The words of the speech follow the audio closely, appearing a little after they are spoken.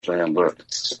saying, but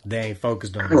They ain't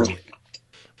focused on it yet.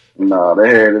 nah, they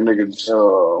had a nigga,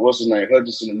 what's his name,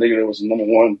 Hutchinson, the nigga that was the number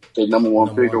one Number pick one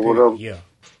or pick, whatever. yeah.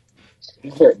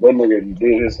 That nigga did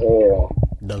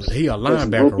He a his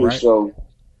linebacker, rookie right? show.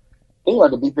 He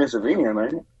like a defensive end,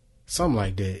 man. Something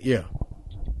like that, yeah.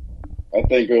 I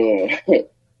think that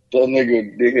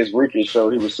nigga did his rookie show.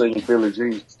 He was singing Philly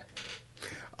Jesus.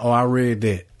 Oh, I read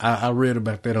that. I read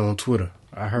about that on Twitter.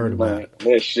 I heard about Man, it.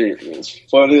 that shit is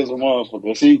funny as a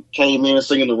motherfucker. He came in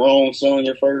singing the wrong song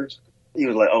at first. He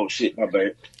was like, "Oh shit, my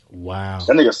bad." Wow.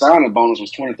 That nigga signing bonus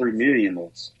was $23 million.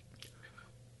 Though.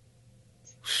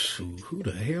 Shoot, who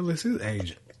the hell is his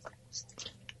agent?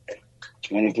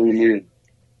 23 million.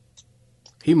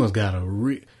 He must got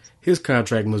his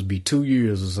contract must be 2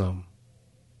 years or something.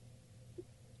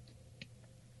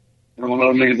 I don't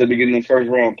know niggas that be getting them first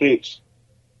round picks.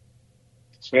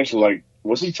 Especially like,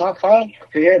 was he top 5?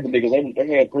 He had the niggas. They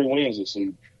had 3 wins this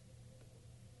season.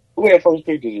 Who had first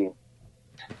pick this year?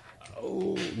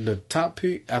 Oh, the top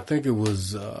pick, I think it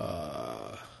was.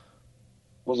 Was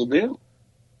it them?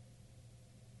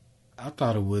 I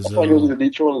thought it was. I thought it was the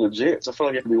Detroit or the Jets. I feel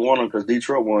like it could be one of them because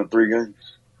Detroit won 3 games.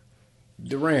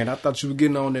 Durant. I thought you were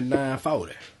getting on that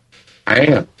 940. I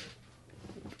am.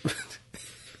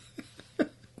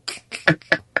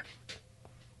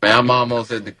 Man, I'm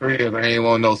almost at the crib. I ain't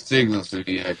want no signals to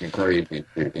be acting crazy.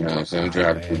 You know what I'm saying? I'm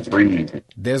driving to breathe.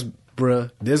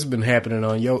 Bruh, this been happening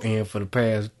on your end for the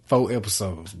past 4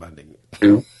 episodes, my nigga.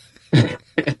 Dude.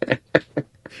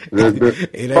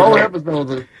 the 4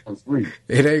 episodes are asleep.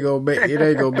 It ain't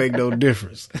gonna make no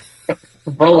difference.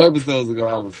 4 episodes ago,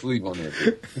 I was asleep on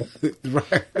that.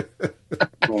 Right.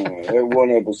 Man, that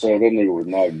one episode, that nigga was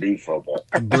knocked deep for that.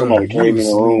 Bruh, Somebody came in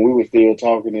the room, we were still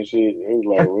talking and shit. It was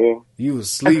like, well. You was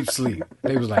sleep.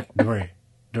 They was like, Durant.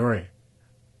 Duran.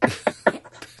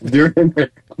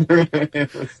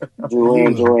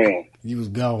 You was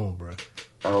gone, bro.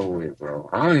 Oh, wait, bro.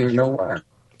 I don't even know why.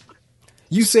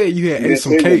 You said you had ate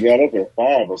some cake. Got up at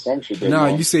 5 or some shit.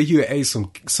 No, you said you had ate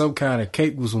some kind of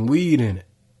cake with some weed in it.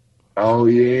 Oh,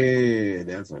 yeah.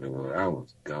 That's what it was. I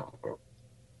was gone, bro.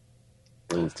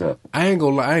 It was tough. I ain't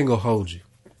gonna hold you.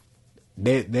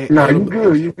 You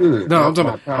good. You good. No, I'm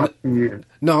talking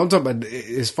about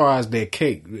as far as that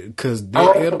cake, because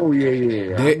that edible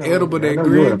that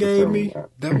Greg gave me,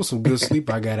 that was some good sleep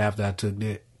I got after I took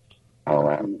that. Oh,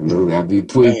 absolutely. I be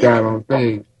tweaked out on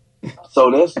things.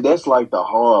 So that's like the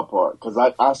hard part, because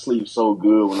I sleep so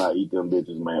good when I eat them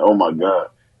bitches, man. Oh my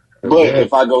god. But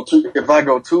if I go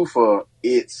too far,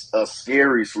 it's a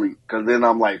scary sleep, because then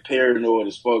I'm like paranoid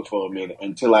as fuck for a minute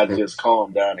until I just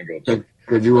calm down and go to.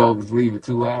 Could you oversleep for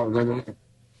 2 hours?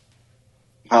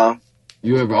 Huh?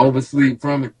 You ever oversleep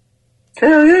from it?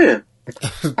 Hell yeah.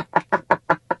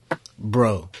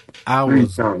 Bro, I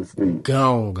was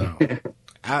gone.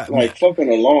 Like fucking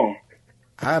alarm.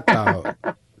 I thought,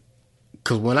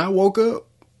 because when I woke up,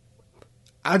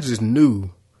 I just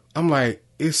knew. I'm like,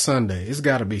 it's Sunday. It's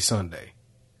got to be Sunday.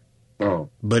 Oh.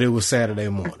 But it was Saturday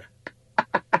morning.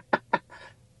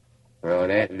 Bro,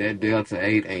 that Delta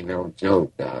 8 ain't no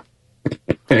joke, dog.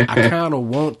 I kind of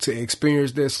want to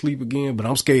experience that sleep again, but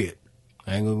I'm scared.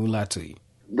 I ain't gonna lie to you.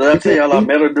 Did I tell y'all I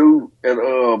met a dude at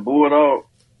Bulldog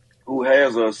who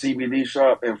has a CBD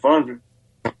shop in Fundry?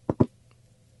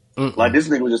 Like, this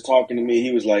nigga was just talking to me.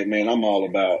 He was like, man, I'm all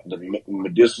about the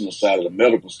medicinal side of the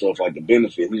medical stuff, like the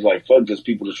benefit. He's like, fuck just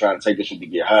people just trying to take this shit to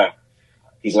get high.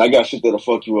 He's like, I got shit that'll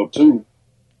fuck you up too.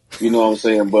 You know what I'm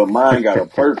saying? But mine got a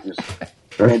purpose.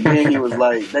 And then he was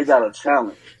like, they got a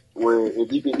challenge where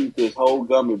if you can eat this whole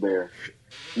gummy bear,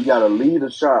 you got to leave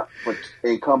the shop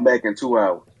and come back in 2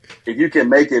 hours. If you can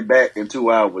make it back in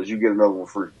 2 hours, you get another one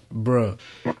free. Bruh,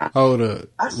 hold up.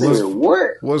 I said,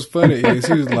 what? What's funny is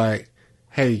he was like,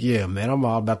 hey, yeah, man, I'm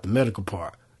all about the medical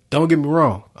part. Don't get me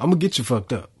wrong. I'm going to get you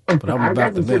fucked up. But I'm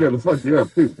about the medical. Fuck you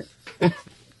up, too.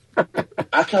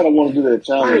 I kind of want to do that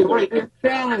challenge. Wait, this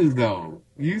challenge, though.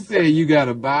 You said you got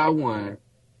to buy one,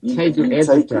 take it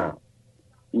every time.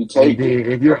 You take it.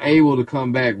 If you're able to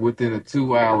come back within a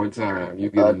 2 hour time, you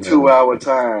get a 2 hour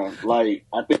time. Like,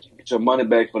 I think you get your money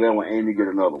back for that one and you get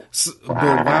another one.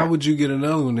 But why would you get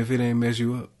another one if it ain't mess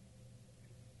you up?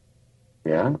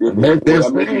 Yeah. If it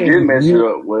did mess you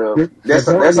up, well,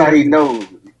 that's how he knows.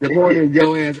 The morning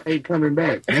your ass ain't coming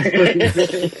back. I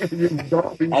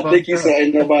think he said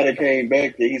ain't nobody came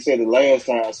back there. He said the last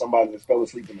time somebody just fell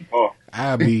asleep in the car.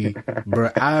 I'd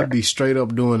be straight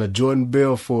up doing a Jordan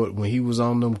Belfort when he was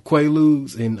on them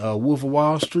Quaaludes in Wolf of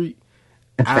Wall Street.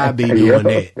 I'd be doing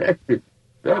that.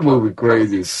 That movie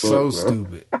crazy as fuck, so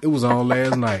stupid. It was on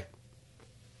last night.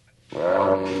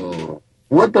 Wow.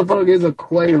 What the fuck is a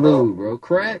Quaalude, bro?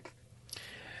 Crack?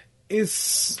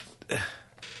 It's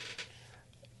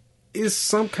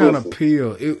some kind of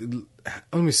pill.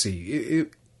 Let me see.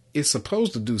 It's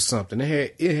supposed to do something.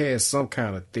 It has some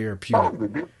kind of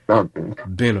therapeutic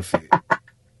benefit.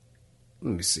 Let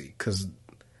me see, because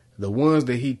the ones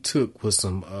that he took was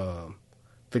some. I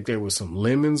think there was some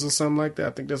lemons or something like that.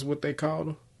 I think that's what they called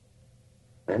them.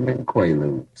 Lemon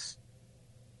Quaaludes.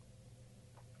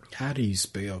 How do you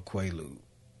spell Quaalude?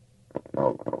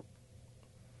 No.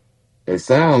 It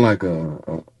sounds like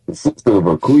a sister of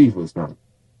a queef or something.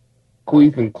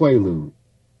 Queef and Quaalude.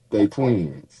 They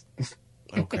twins.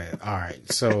 Okay, all right.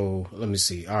 So let me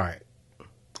see. All right,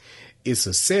 it's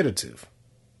a sedative.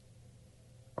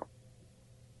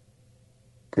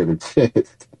 To the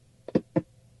chest.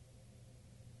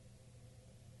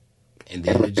 And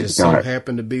then it just so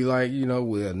happened to be like,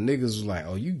 where niggas was like,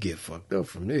 oh, you get fucked up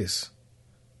from this.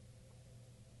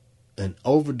 An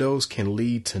overdose can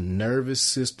lead to nervous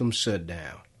system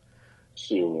shutdown.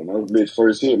 Shit, when that bitch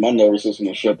first hit, my nervous system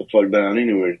will shut the fuck down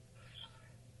anyway.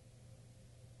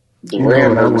 The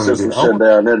nervous system shut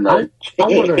down that night. I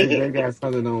wonder if they got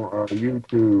something on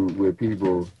YouTube with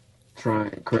people trying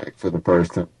crack for the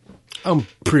first time. I'm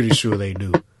pretty sure they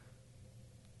do.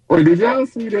 Wait, did y'all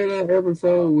see that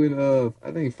episode with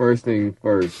I think First Thing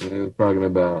First, when they was talking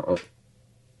about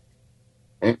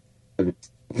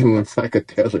doing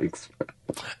psychedelics?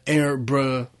 Aaron,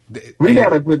 bruh, we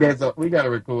gotta put that up. We gotta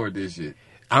record this shit.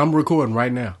 I'm recording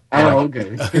right now. Oh,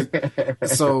 okay.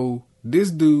 So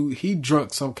this dude, he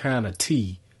drunk some kind of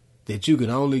tea that you can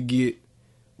only get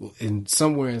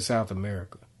somewhere in South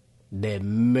America that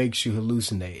makes you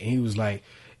hallucinate. And he was like,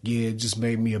 yeah, it just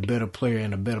made me a better player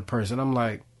and a better person. I'm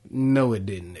like, no, it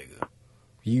didn't, nigga.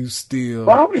 You still...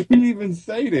 Why would he even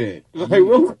say that? Like,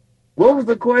 what was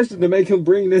the question to make him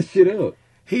bring this shit up?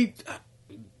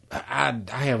 I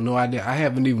have no idea. I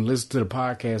haven't even listened to the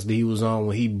podcast that he was on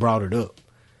when he brought it up.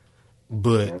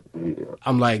 But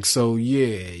I'm like, so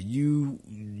yeah, you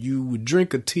would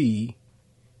drink a tea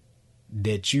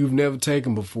that you've never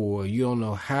taken before. You don't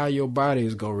know how your body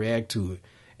is going to react to it.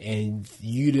 And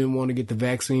you didn't want to get the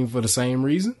vaccine for the same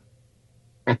reason?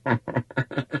 Wait,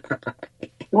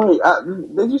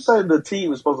 did you say the tea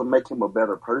was supposed to make him a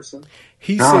better person?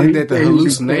 He said that the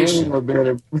hallucination...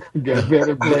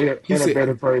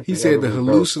 He said the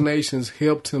hallucinations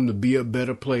helped him to be a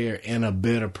better player and a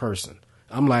better person.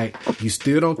 I'm like, you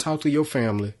still don't talk to your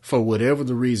family for whatever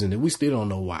the reason, and we still don't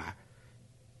know why.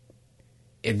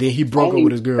 And then he broke up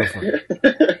with his girlfriend.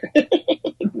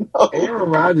 No. Aaron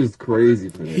Rodgers is crazy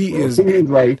for this. He is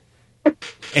like...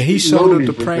 And he showed up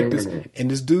to practice, and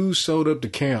this dude showed up to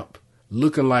camp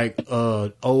looking like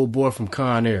old boy from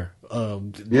Con Air.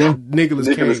 Nicolas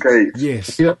Cage.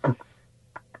 Yes. Yeah. And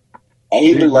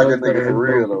he looked like that nigga for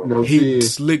real, though. He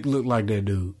slick looked like that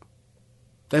dude.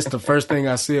 That's the first thing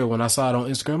I said when I saw it on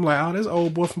Instagram. I'm like, oh, that's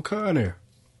old boy from Con Air.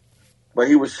 But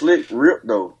he was slick ripped,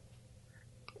 though.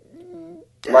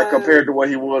 Like, compared to what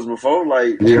he was before.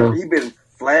 Like, he been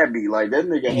flabby. Like, that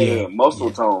nigga had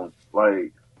muscle tone.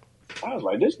 Like, I was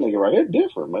like, this nigga right here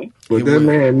different, man. But that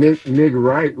man, Nick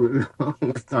Wright, was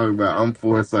talking about, I'm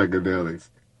for psychedelics.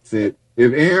 Said,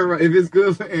 if it's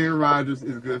good for Aaron Rodgers,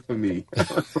 it's good for me. And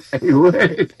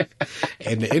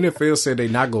the NFL said they're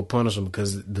not gonna punish him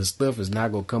because the stuff is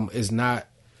not gonna come. It's not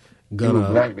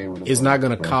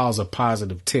gonna cause a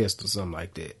positive test or something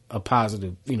like that. A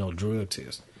positive, drug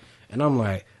test. And I'm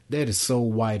like, that is so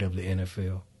white of the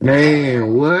NFL.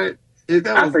 Man, what?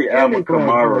 I think Alvin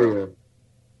Kamara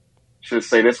should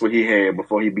say that's what he had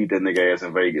before he beat that nigga ass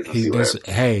in Vegas.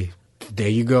 Hey, there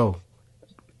you go.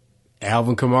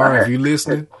 Alvin Kamara, if you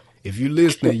listening,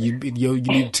 you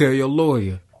need to tell your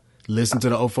lawyer, listen to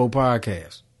the OFO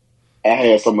podcast. I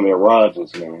had some of that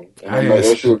Rodgers, man.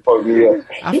 That shit fucked me up.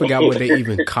 I forgot what they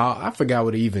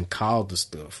even called the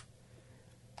stuff.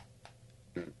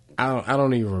 I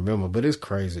don't even remember, but it's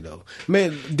crazy though.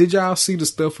 Man, did y'all see the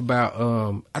stuff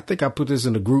about I think I put this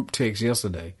in the group text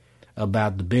yesterday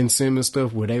about the Ben Simmons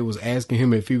stuff where they was asking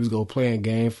him if he was gonna play a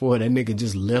game for it. That nigga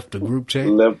just left the group chat.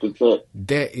 Left the chat.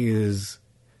 That is,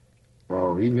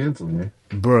 bro, he mental, man.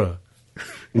 Bruh.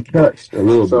 He touched a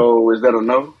little bit. So is that a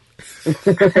no?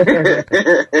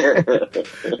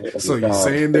 So you're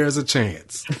saying there's a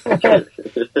chance?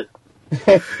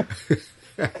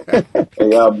 Hey,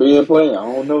 y'all been playing? I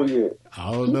don't know yet.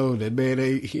 I don't know. That man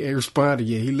he ain't responded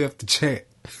yet. He left the chat.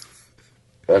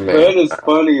 That is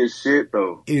funny as shit,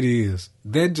 though. It is.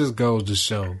 That just goes to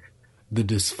show the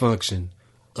dysfunction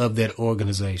of that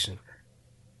organization.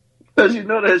 Because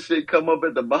that shit come up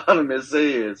at the bottom. It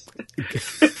says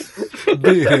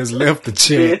Ben has left the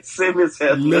chat. Ben Simmons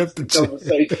has left the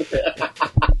conversation.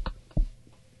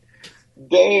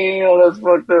 Damn, that's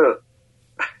fucked up.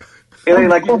 It ain't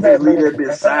like you can just leave that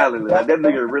bitch silently. Like that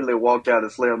nigga really walked out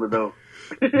and slammed the door.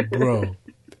 Bro,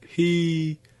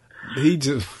 he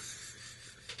just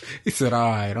he said, "All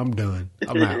right, I'm done.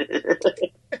 I'm out."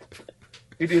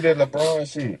 He did that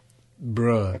LeBron shit.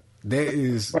 Bruh,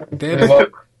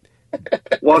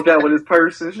 Walked out with his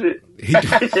purse and shit. he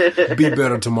be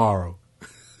better tomorrow.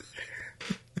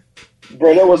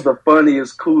 Bro, that was the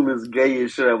funniest, coolest,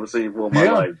 gayest shit I ever seen for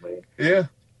my life, man. Yeah.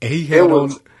 And he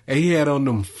had on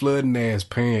them flooding ass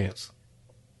pants.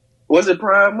 Was it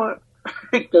Pride Month?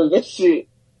 Because that shit,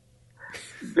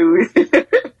 dude.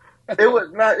 It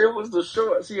was not. It was the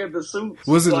shorts. He had the suits.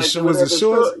 Was it was it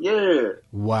shorts? Yeah.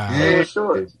 Wow. Yeah, it was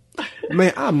shorts.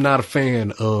 Man, I'm not a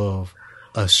fan of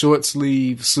a short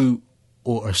sleeve suit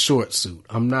or a short suit.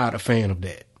 I'm not a fan of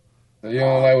that. So you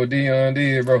don't like what Dion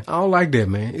did, bro? I don't like that,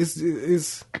 man. It's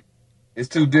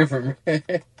too different, man.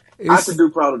 I could do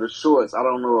probably the shorts. I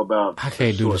don't know about. I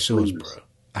can't do the shorts, bro.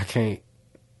 I can't.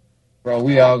 Bro,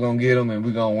 we all gonna get them and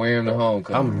we gonna wear them to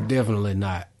homecoming. I'm definitely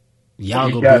not.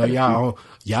 Y'all gonna be on y'all own.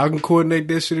 Y'all can coordinate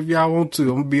that shit if y'all want to. I'm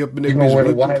gonna be up in that bitch. You gonna wear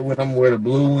the white one, I'm gonna wear the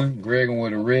blue one. Greg gonna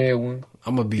wear the red one.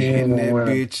 I'm gonna be hitting that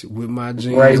bitch with my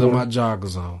jeans and my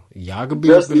joggers on. Y'all can be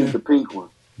just up in the pink one.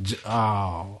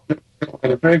 Oh.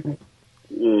 The pink one?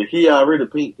 Yeah, he already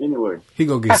pink anyway. He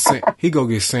go get salmon.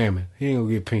 He ain't gonna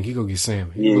get pink. He go get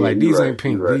salmon. He be like, these ain't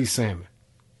pink. These salmon.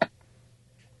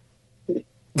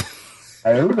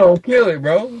 Hey, we gonna kill it,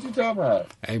 bro. What you talking about?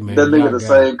 Hey man, that nigga the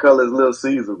same color as Little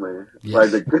Caesar, man. Yeah.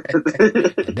 Like that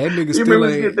nigga you still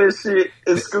ain't get that shit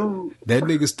in school. That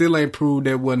nigga still ain't proved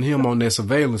that wasn't him on that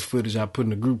surveillance footage I put in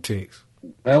the group text.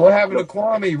 Man, what happened to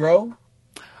Kwame, bro?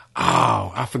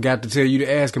 Oh, I forgot to tell you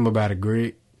to ask him about it,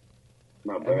 Greg.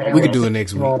 Man, we could do it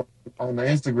next week. On the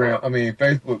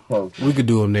Facebook post. We could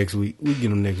do him next week. We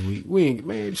get him next week. We ain't,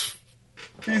 man.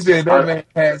 He said that man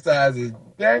hat size is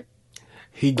that.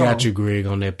 He got you, Greg,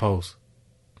 on that post.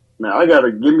 Man, I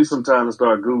gotta give me some time to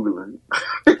start Googling.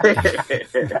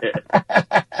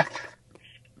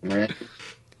 Man.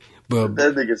 But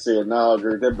that nigga said, "Nah,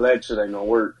 Greg, that black shit ain't gonna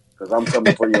work because I'm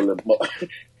coming for your little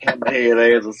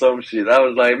hammerhead ass or some shit." I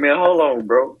was like, "Man, hold on,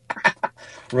 bro.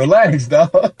 Relax,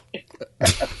 dog."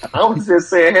 I was just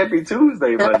saying Happy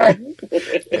Tuesday, my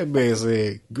nigga. That man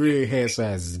said Greg hat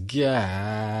size is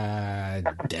god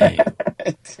damn.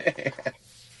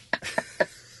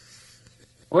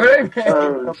 Where they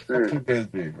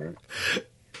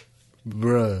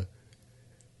Bruh,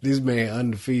 this man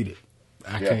undefeated.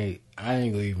 I ain't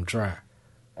gonna even try.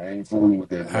 I ain't fooling with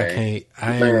that, man. I ain't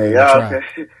man, even try.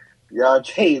 Y'all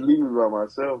can't leave me by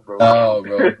myself, bro. Oh,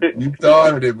 bro. You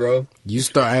started it, bro. You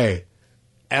start, hey.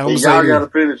 Y'all gotta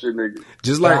finish it, nigga.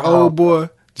 Just like old boy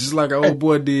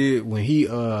did when he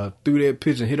threw that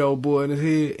pitch and hit old boy in his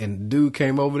head and the dude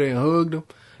came over there and hugged him.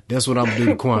 That's what I'm gonna do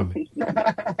to Kwame.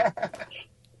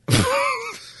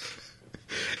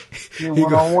 He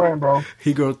one-on-one, bro.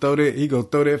 He gonna throw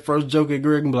that first joke at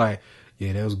Greg and be like,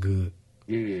 yeah, that was good.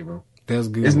 Yeah, bro. That's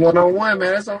good. It's one-on-one,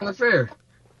 man. That's only fair.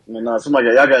 Man, nah,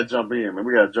 y'all gotta jump in, man.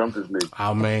 We gotta jump this nigga.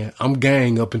 Oh man, I'm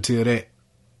gang up until that.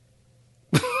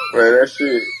 Bro, that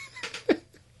shit.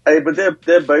 Hey, but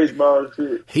that baseball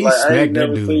shit. He like, smacked I ain't that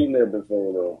never dude. seen that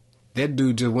before though. That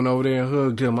dude just went over there and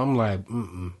hugged him. I'm like,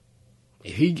 The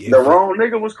wrong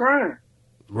nigga was crying.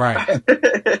 Right.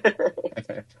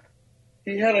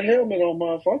 He had a helmet on,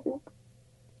 motherfucker.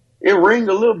 It ringed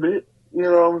a little bit, you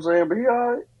know what I'm saying? But he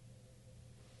alright.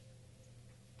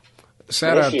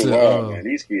 Shout out to man.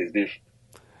 These kids different.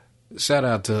 Shout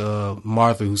out to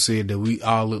Martha, who said that we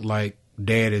all look like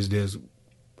daddies that's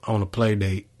on a play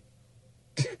date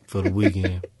for the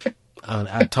weekend.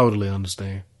 I totally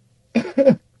understand.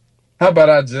 How about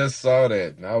I just saw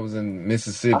that? I was in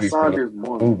Mississippi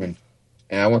moving,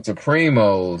 and I went to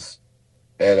Primo's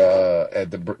at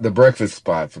the breakfast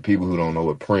spot for people who don't know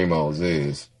what Primo's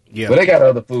is. Yeah, but they got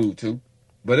other food too.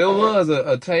 But it was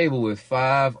a table with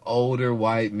 5 older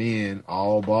white men,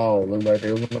 all bald. Looked like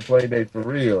they was on a play date for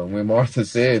real. And when Martha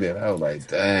said it, I was like,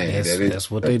 dang. That's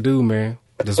what they do, man.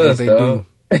 That's what they do.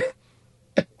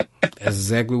 That's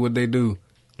exactly what they do.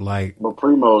 Like, but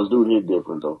Primos do hit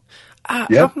different, though.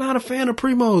 I'm not a fan of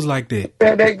Primos like that.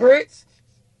 They grits?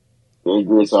 They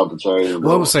grits off the chain,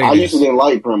 bro. Well, I used to didn't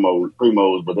like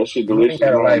Primos, but that shit delicious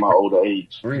in my older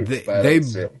age.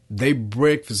 They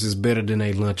breakfast is better than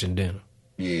they lunch and dinner.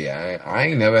 Yeah, I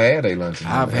ain't never had a lunch and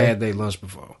dinner. I've had their lunch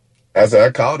before.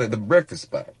 I called it the breakfast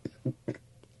spot.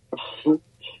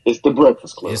 It's the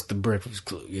Breakfast Club. It's the Breakfast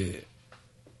Club, yeah.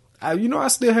 I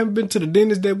still haven't been to the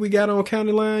dentist that we got on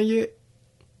County Line yet.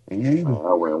 Mm-hmm.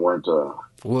 I went to...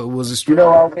 What was it? You know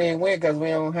why we ain't went? Because we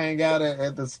don't hang out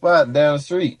at the spot down the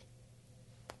street.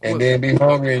 And then be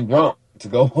hungry and drunk to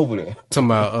go over there. Talking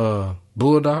about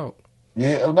Bulldog?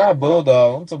 Yeah, not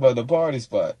Bulldog. I'm talking about the party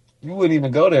spot. You wouldn't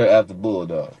even go there after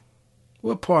Bulldog.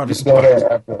 What party You go spot?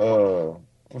 there after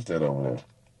what's that over there?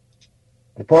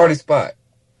 The party spot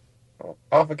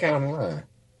off of County Line.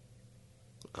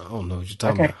 I don't know what you're I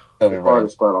talking can't about. tell it The party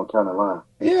right. spot on County Line.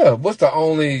 Yeah, what's the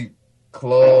only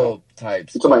club type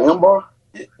You spot? talking about M-Bar?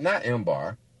 Not M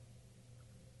Bar.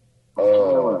 On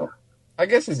County Line. I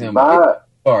guess it's M Bar.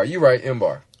 Vibe. You right, M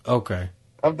Bar. Okay.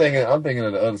 I'm thinking of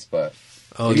the other spot.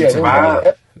 Oh, Yeah, you talking about?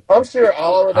 Vibe. I'm sure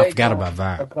all of I they forgot about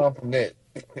Vibe. come from that.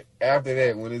 After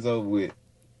that, when it's over with,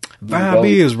 Vibe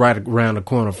is right around the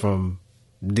corner from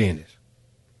Dennis.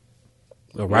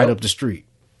 Or right up the street.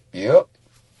 Yep.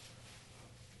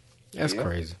 That's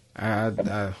crazy.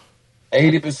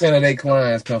 80% of their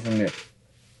clients come from there.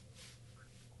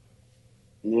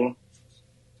 Yeah.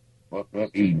 Well,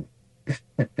 eating.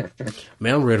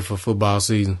 Man, I'm ready for football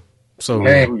season. So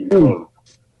I'm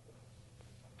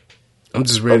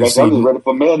just ready to see. I'm just ready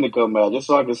for Madden to come out, just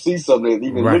so I can see something that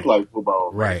even look like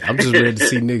football. Right. I'm just ready to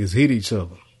see niggas hit each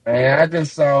other. Man, I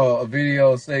just saw a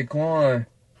video of Saquon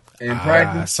in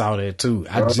practice. I saw that too.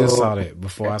 I just saw that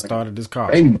before I started this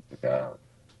car.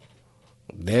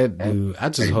 That dude, I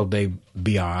just hope they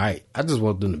be all right. I just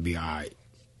want them to be all right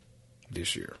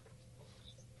this year.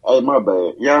 Hey, my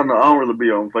bad. Y'all know I don't really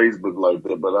be on Facebook like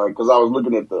that, but because I was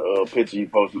looking at the picture you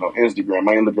posted on Instagram,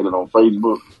 I ain't looking at it on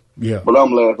Facebook. Yeah. But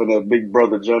I'm laughing at Big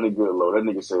Brother Johnny Goodlow. That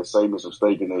nigga said, "Save me some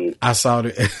steak and eggs." I saw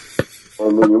that.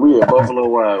 And nigga, we at Buffalo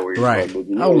Wild Wings. Right.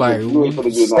 Nigga, I'm like, you ain't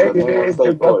finna get no damn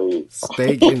steak or eggs.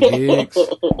 Steak and eggs.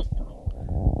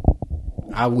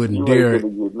 I wouldn't dare.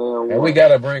 And we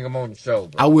gotta bring them on the show.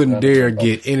 Bro. I wouldn't dare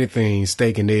get anything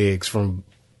steak and eggs from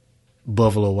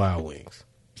Buffalo Wild Wings.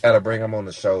 Gotta bring them on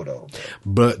the show though.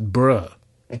 Bro. But bruh,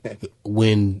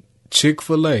 when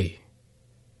Chick-fil-A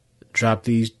dropped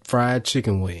these fried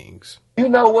chicken wings, you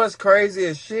know what's crazy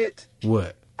as shit?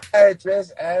 What? I had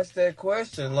just asked that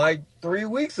question like 3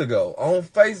 weeks ago on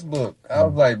Facebook. I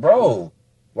was like, bro,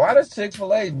 why does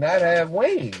Chick-fil-A not have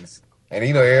wings? And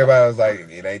everybody was like,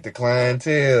 it ain't the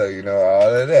clientele,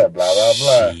 all of that, blah, blah,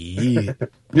 blah. Shit.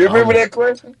 You remember that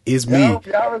question? It's me.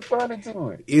 Y'all responded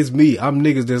to it. It's me. I'm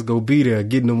niggas that's gonna be there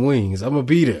getting them wings. I'm gonna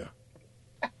be there.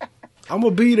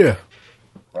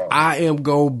 Bro. I am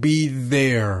gonna be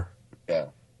there. Yeah.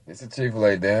 It's a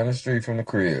Chick-fil-A down the street from the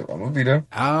crib. I'm gonna be there.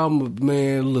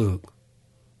 Man, look.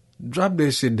 Drop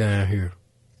that shit down here.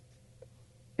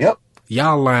 Yep.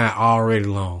 Y'all line already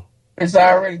long. It's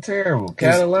already terrible.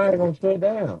 Carolina gonna shut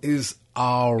down. It's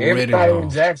already Everybody long. in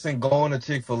Jackson going to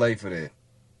Chick-fil-A for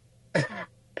that.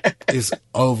 It's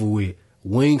over with.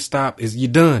 Wingstop is you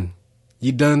done.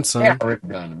 You done, son. Yeah, it's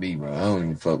done to me, bro. I don't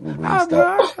even fuck with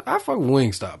Wingstop. I fuck with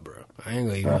Wingstop, bro. I ain't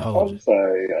gonna even hold you. I'm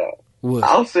sorry, What?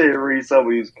 I'll say and read some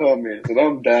of these comments, and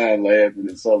I'm dying laughing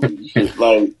at some of these shit.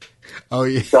 Like, oh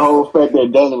yeah, the whole fact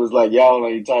that Dunley was like, "Y'all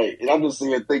ain't tight," and I'm just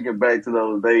sitting thinking back to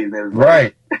those days. And it was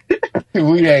right,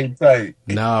 we ain't tight.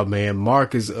 Nah, man.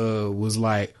 Marcus was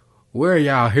like, "Where are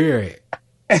y'all here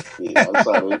at?" Yeah, I'm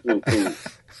sorry.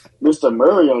 Mr.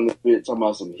 Murray on the fit talking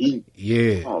about some heat.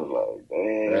 Yeah, I was like,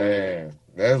 damn. Man,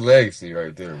 that's legacy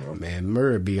right there, bro. Man,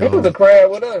 Murray be on. He was a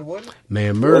crowd with us, wasn't he?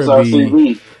 Man, Murray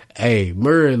be. Hey,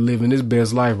 Murray living his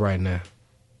best life right now.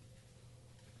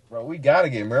 Bro, we gotta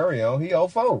get Murray on. He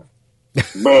 04.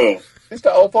 Bro. It's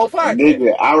the 04 podcast.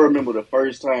 Nigga, I remember the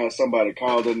first time somebody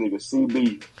called that nigga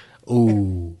CB.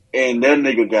 Ooh. And that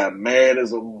nigga got mad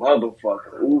as a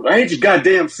motherfucker. Ooh, I ain't your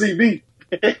goddamn CB.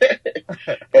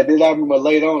 And then I remember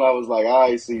later on, I was like, all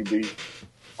right, CB.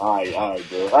 All right,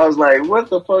 bro. I was like, what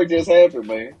the fuck just happened,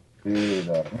 man?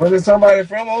 Yeah. Was it somebody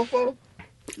from 04?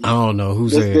 I don't know. Who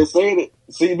said it? Said it.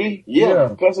 CB?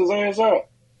 Yeah. Cuss his ass out.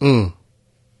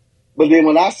 But then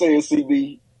when I said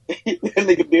CB, that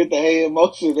nigga did the hand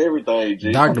motion and everything,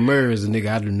 G. Dr. Murray is a nigga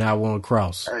I do not want to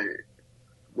cross. Hey,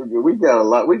 nigga, we got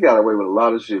away with a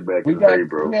lot of shit back in the day,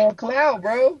 bro. We got cloud,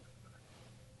 bro.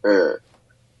 Yeah.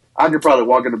 I could probably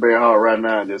walk in the Bear Hall right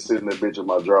now and just sit in that bitch in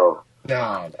my drawer.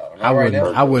 No.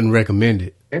 I wouldn't recommend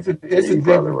it. It's a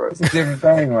different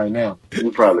thing right now.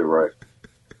 You're probably right.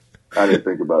 I didn't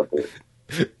think about that.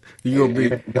 You gonna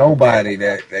be nobody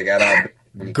that got out.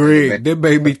 Greg, that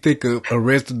made me think of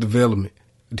Arrested Development.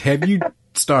 Have you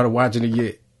started watching it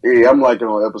yet? Yeah, I'm like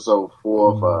on episode 4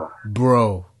 or 5.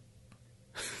 Bro.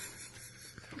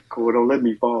 Cool, don't let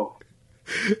me fall.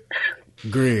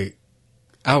 Greg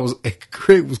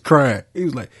was crying. He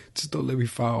was like, just don't let me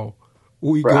fall.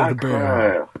 We go to the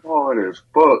Bear Hall. party as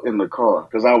fuck in the car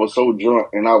because I was so drunk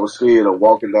and I was scared of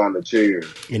walking down the chair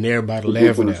and everybody to get to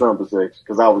laughing the at. trumpet section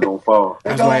because I was gonna fall.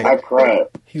 I was like, I cried.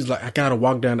 He's like, I gotta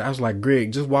walk down. I was like,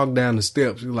 Greg, just walk down the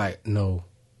steps. He's like, no,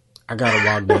 I gotta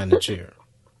walk down the chair.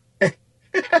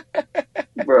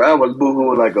 Bro, I was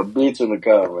boohooing like a bitch in the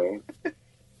car, man.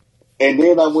 And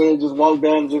then I went and just walked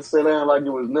down and just sat down like it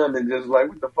was nothing and just like,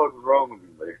 what the fuck was wrong with me,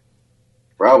 man?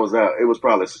 Bro, I was out. It was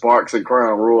probably Sparks and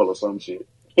Crown Royal or some shit.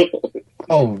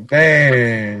 Oh,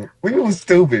 man. We was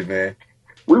stupid, man.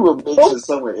 We were mixing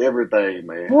some of everything,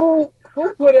 man. Who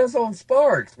put us on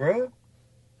Sparks, bro?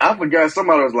 I forgot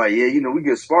somebody was like, yeah, you know, we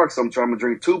get Sparks sometime to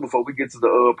drink 2 before we get to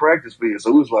the practice field.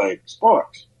 So it was like,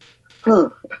 Sparks.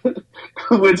 Huh.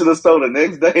 We went to the store the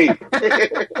next day.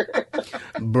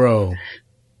 Bro.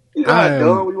 You know how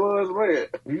dumb we was, man?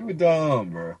 We were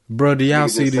dumb, bro. Bro, do y'all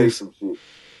see this?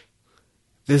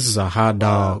 This is a hot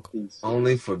dog.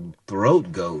 Only for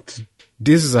throat goats.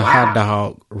 This is a hot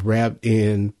dog wrapped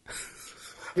in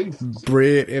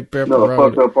bread and pepperoni. No, the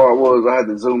fucked up part was I had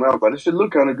to zoom out. Like, this shit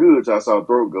look kind of good until I saw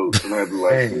throat goats. And I had to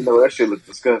like, you know, that shit look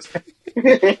disgusting.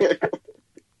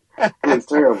 It's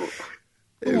terrible.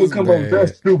 Who would come up with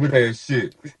that stupid ass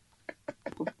shit?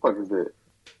 What the fuck is that?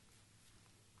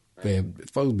 Man,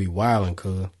 folks be wilding,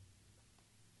 cuz.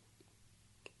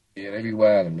 Yeah, they be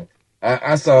wilding, man.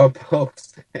 I saw a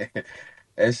post.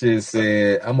 That shit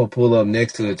said, I'm going to pull up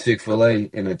next to a Chick-fil-A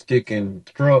in a chicken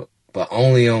truck, but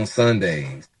only on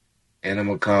Sundays. And I'm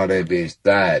going to call that bitch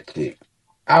Side Chick.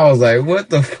 I was like,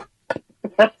 what the fuck?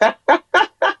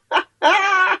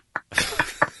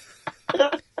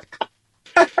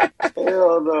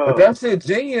 Hell no. But that shit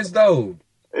genius, though.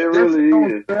 It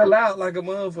really is. Fell out like a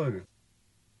motherfucker.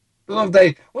 What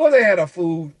if they had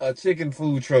a chicken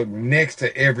food truck next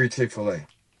to every Chick-fil-A?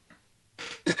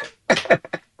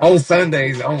 On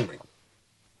Sundays only.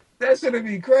 That should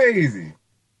be crazy.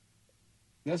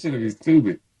 That should be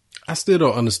stupid. I still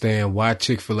don't understand why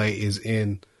Chick-fil-A is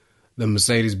in the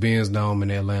Mercedes-Benz Dome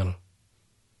in Atlanta.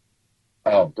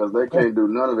 Oh, because they can't do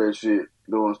none of that shit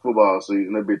during football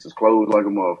season. That bitch is closed like a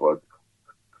motherfucker.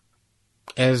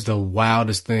 That's the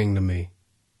wildest thing to me.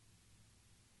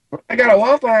 They got a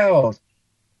Waffle House.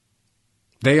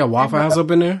 They got Waffle House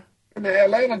up in there? In the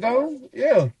Atlanta Dome?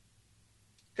 Yeah.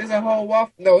 It's a whole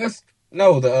Waffle...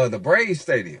 No, the Braves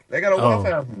Stadium. They got a Waffle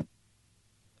House.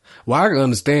 Well, I can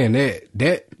understand that.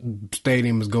 That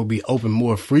stadium is going to be open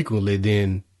more frequently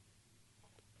than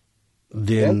a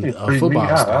football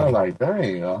stadium. I was like,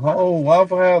 dang, a whole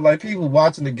Waffle House. Like, people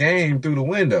watching the game through the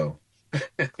window.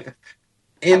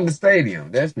 In the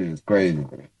stadium. That shit is crazy,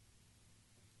 man.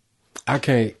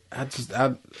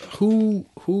 Who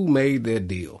made that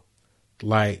deal?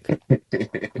 Like,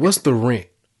 what's the rent?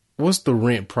 What's the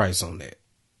rent price on that?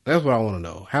 That's what I want to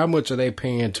know. How much are they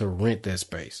paying to rent that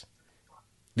space?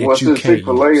 Well, since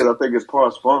Chick-fil-A, I think it's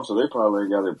part sponsor. They probably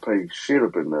ain't got to pay shit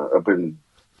up in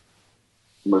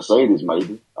Mercedes,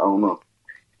 maybe. I don't know.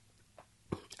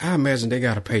 I imagine they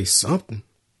got to pay something.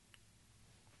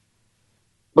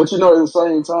 But you know, at the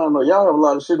same time, though, y'all have a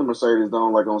lot of shit in Mercedes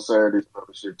Dome, like on Saturdays and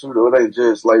other shit too. Though it ain't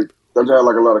just like don't y'all have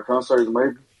like a lot of concerts,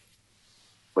 maybe.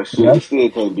 But shit, it still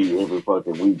can't be every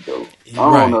fucking week though. I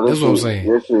don't know. That's what I'm saying.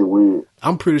 That shit weird.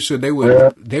 I'm pretty sure they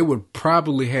would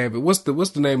probably have it. What's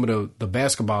the name of the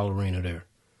basketball arena there?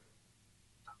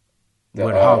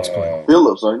 Where the Hawks play?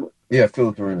 Phillips, ain't it? Yeah,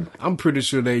 Phillips Arena. I'm pretty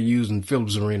sure they're using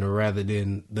Phillips Arena rather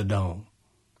than the Dome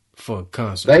for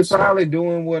concerts. They probably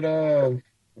doing what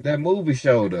that movie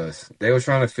showed us. They were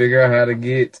trying to figure out how to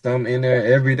get something in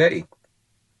there every day.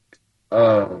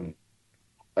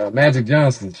 Magic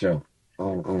Johnson show.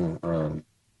 You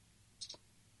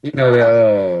know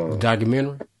the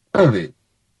documentary of it.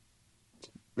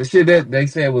 The shit that they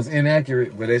said was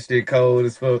inaccurate, but that shit cold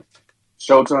as fuck.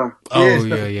 Showtime. Oh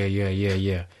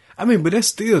yeah. I mean, but that's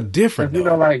still different. You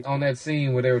know, like on that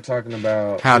scene where they were talking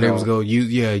about how they was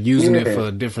using it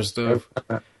for different stuff.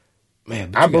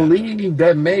 Man, I believe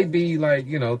that may be like,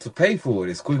 to pay for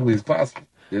it as quickly as possible.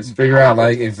 Just figure out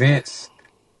like events.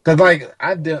 Cause like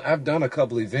I've done a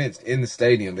couple events in the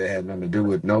stadium that had nothing to do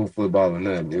with no football or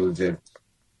nothing. It was just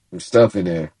some stuff in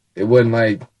there. It wasn't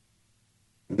like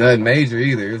nothing major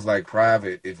either. It was like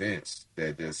private events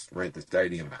that just rent the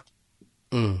stadium out.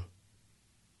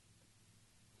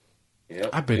 Yep.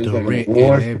 I bet the rent in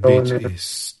that bitch is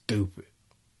stupid.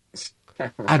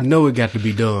 I know it got to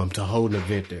be dumb to hold an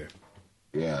event there.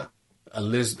 Yeah.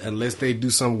 Unless they do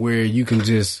something where you can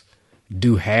just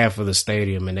do half of the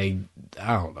stadium and I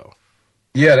don't know.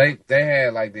 Yeah, they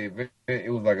had like the event, it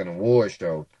was like an award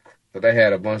show. So they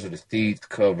had a bunch of the seats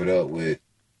covered up with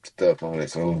stuff on it.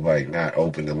 So it was like not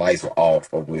open. The lights were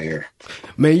off over there.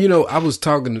 Man, I was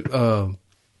talking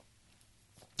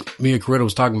Me and Coretta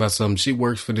was talking about something. She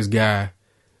works for this guy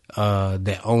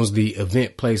that owns the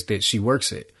event place that she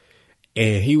works at.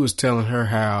 And he was telling her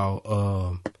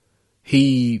how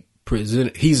he's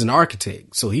an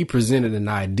architect. So he presented an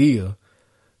idea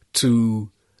to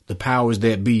the powers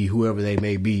that be, whoever they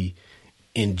may be,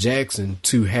 in Jackson,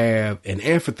 to have an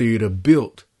amphitheater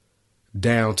built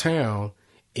downtown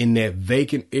in that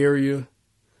vacant area,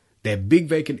 that big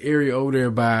vacant area over there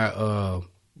by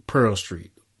Pearl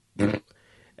Street.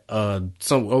 By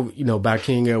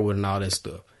King Edward and all that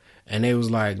stuff. And they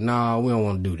was like, nah, we don't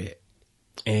want to do that.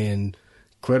 And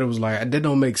Creditor was like, that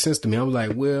don't make sense to me. I was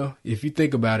like, well, if you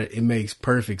think about it, it makes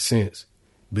perfect sense.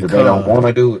 Because they don't want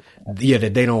to do it. Yeah,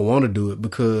 that they don't want to do it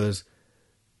because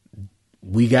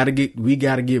we gotta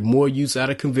get more use out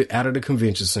of the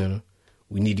convention center.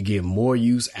 We need to get more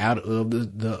use out of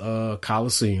the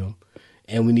Coliseum,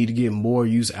 and we need to get more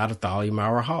use out of Thalia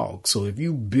Mara Hall. So if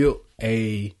you built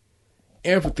a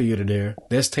amphitheater there,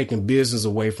 that's taking business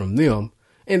away from them.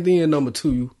 And then number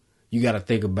two, you got to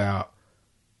think about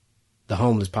the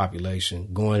homeless population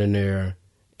going in there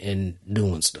and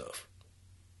doing stuff.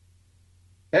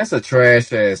 That's a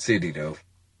trash ass city though.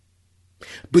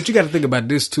 But you got to think about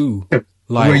this too.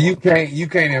 Like, where you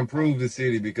can't improve the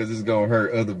city because it's gonna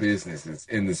hurt other businesses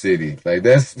in the city. Like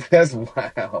that's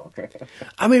wild.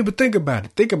 I mean, but think about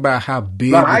it. Think about how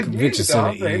big the convention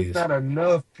center is. It's not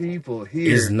enough people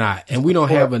here. It's not, and we don't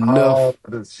have enough all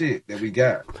the shit that we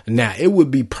got. Now, it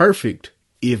would be perfect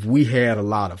if we had a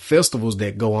lot of festivals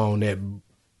that go on that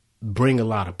bring a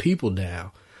lot of people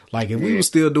down. Like if we were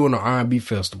still doing an R&B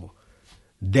festival,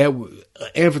 that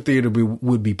amphitheater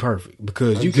would be perfect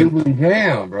because you can.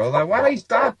 Damn, bro! Like, why they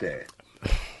stop that?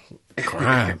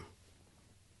 Crime.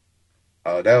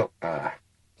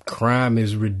 Crime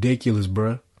is ridiculous,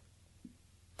 bro.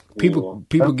 People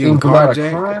getting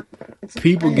carjacked.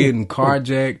 People getting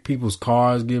carjacked. People's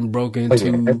cars getting broken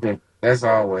into. That's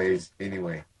always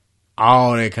anyway.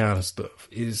 All that kind of stuff.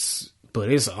 It's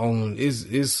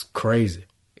crazy.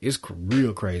 It's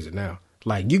real crazy now.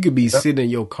 Like, you could be sitting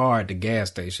in your car at the gas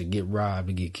station, get robbed,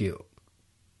 and get killed.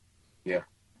 Yeah.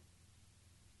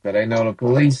 But I know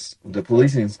the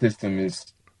policing system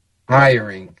is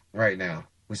hiring right now,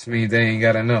 which means they ain't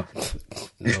got enough.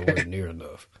 Nowhere near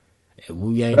enough. And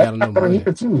we ain't got enough money.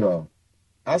 Here too, though.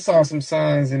 I saw some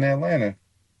signs in Atlanta.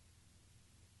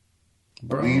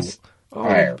 Bro,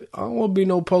 I don't want to be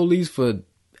no police for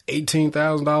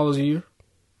 $18,000 a year.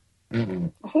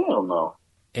 Mm-mm. Hell no.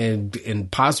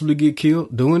 And possibly get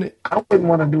killed doing it? I wouldn't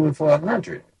want to do it for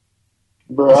 $100.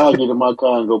 Bro, I'll get in my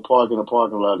car and go park in the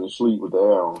parking lot and sleep with the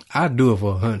air on. I'd do it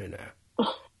for $100 now.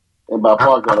 And by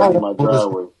parking, I get my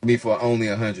driveway. Me for only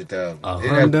 $100,000.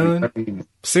 $100 done?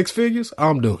 6 figures?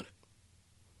 I'm doing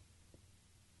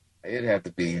it. It'd have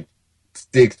to be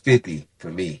 $650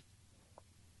 for me.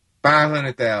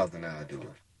 $500,000, I'll do it.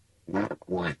 Not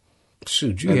one.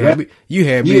 Shoot, you had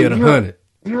me at 100.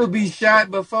 You'll be shot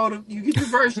before you get your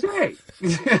first check.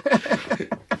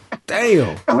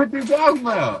 Damn. What you talking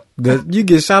about? You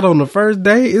get shot on the first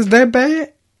day? Is that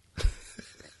bad?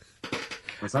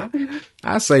 For some people?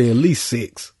 I say at least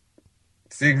 6.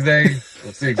 6 days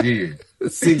or 6 years?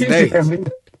 6 days.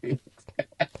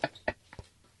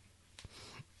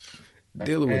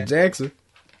 Dealing with Jackson.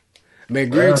 Man,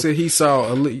 Greg said he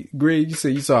saw Greg, you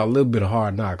said you saw a little bit of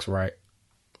Hard Knocks, right?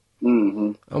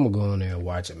 Mm-hmm. I'm gonna go in there and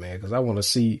watch it, man, because I want to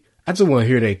see. I just want to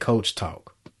hear their coach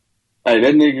talk. Hey,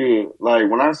 that nigga, like,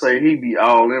 when I say he be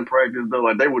all in practice, though,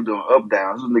 like, they were doing up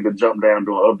downs. This nigga jumped down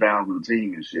doing up downs with the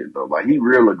team and shit, though. Like, he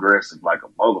real aggressive, like a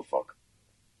motherfucker.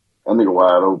 That nigga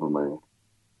wide open, man.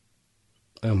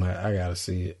 I gotta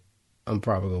see it. I'm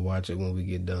probably gonna watch it when we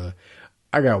get done.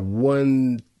 I got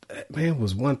one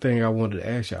thing I wanted to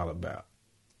ask y'all about.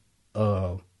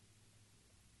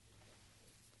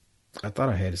 I thought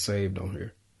I had it saved on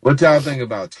here. What y'all think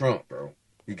about Trump, bro?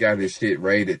 He got his shit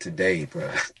raided today, bro.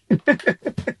 By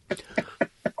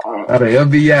the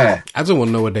FBI. I just want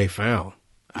to know what they found.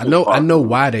 I know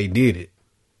why they did it.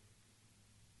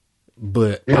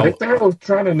 But they was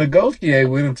trying to negotiate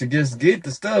with him to just get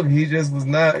the stuff. He just was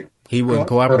not. He wasn't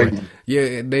cooperating.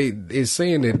 Yeah, they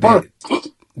saying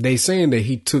that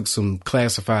he took some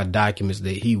classified documents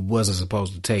that he wasn't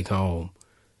supposed to take home.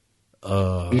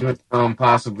 Even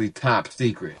possibly top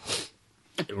secret.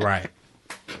 Right.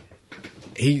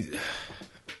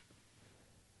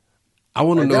 I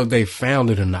want to know if they found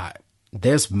it or not.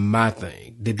 That's my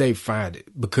thing. Did they find it?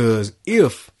 Because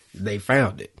if they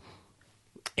found it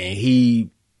and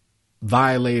he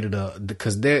violated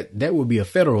because that would be a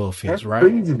federal offense, right?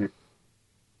 Reason.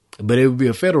 But it would be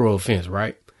a federal offense,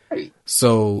 right? Right.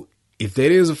 So if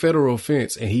that is a federal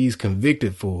offense and he's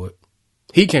convicted for it,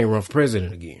 he can't run for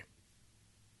president again.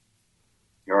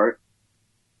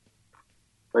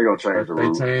 They gonna change the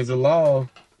rules. They change the law.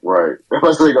 Right.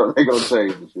 they gonna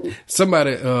change the shit.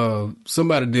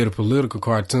 Somebody did a political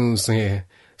cartoon saying,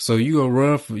 so you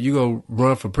gonna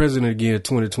run for president again in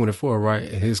 2024, right?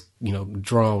 And his,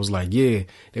 drawing was like, yeah.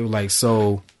 They were like,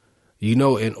 so, in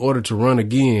order to run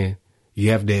again, you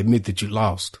have to admit that you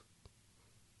lost.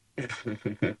 He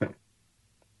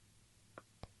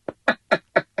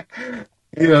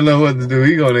don't know what to do.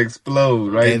 He gonna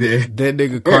explode right there. That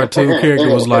nigga cartoon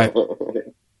character was like,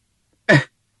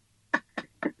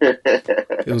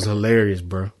 it was hilarious,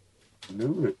 bro.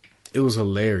 Knew it. It was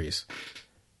hilarious.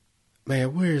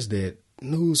 Man, where's that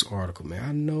news article, man?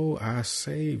 I know I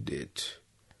saved it.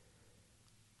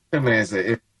 That man said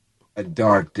it's a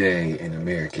dark day in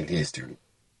American history.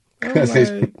 I'm like,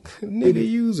 nigga,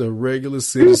 you's a regular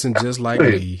citizen just like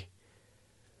me.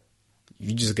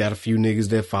 You just got a few niggas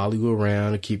that follow you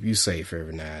around and keep you safe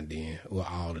every now and then, or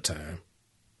all the time.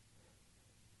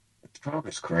 Trump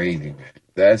is crazy,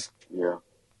 man. Yeah.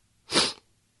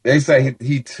 They say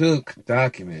he took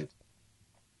documents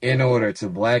in order to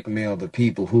blackmail the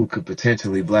people who could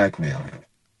potentially blackmail him.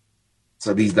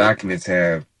 So these documents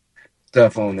have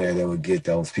stuff on there that would get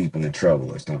those people in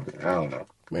trouble or something. I don't know.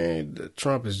 Man,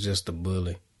 Trump is just a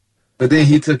bully. But then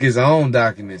he took his own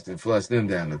documents and flushed them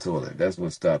down the toilet. That's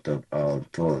what stopped up all the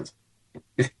toilets.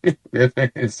 That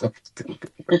man is so stupid.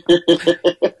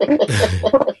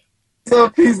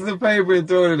 Some pieces of paper and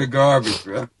throw it in the garbage,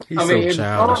 bro. He's so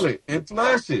childish. And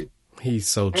flush it. He's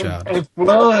so childish. And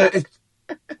flood.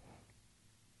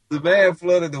 The man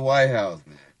flooded the White House,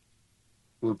 man,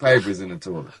 with papers in the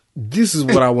toilet. This is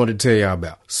what I want to tell y'all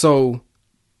about. So,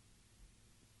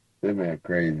 that man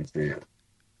crazy still.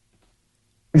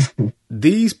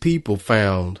 These people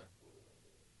found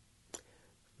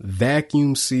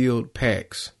vacuum sealed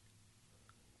packs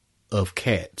of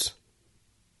cats.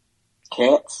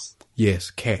 Cats?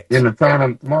 Yes, cats. In the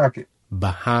China market.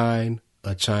 Behind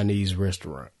a Chinese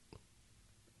restaurant.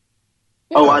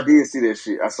 Oh, I did see that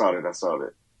shit. I saw that.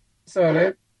 Saw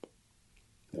that.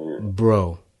 Yeah.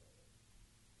 Bro.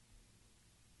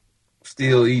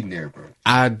 Still eating there, bro.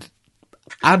 I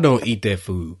don't eat that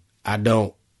food. I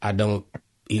don't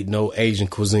eat no Asian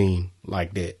cuisine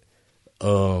like that.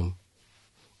 And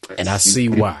I see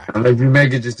why. Unless you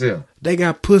make it yourself. They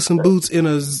got Puss in Boots in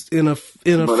a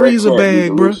freezer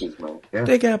bag, bro. Yeah.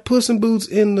 They got Puss in Boots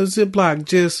in the Ziploc,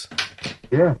 just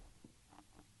Yep,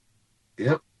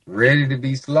 ready to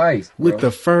be sliced, bro. With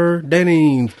the fur. They didn't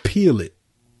even peel it.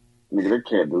 Nigga, that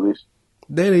cat delicious.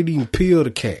 They didn't even peel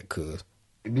the cat, cuz.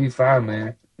 It be fine,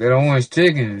 man. That orange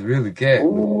chicken is really cat.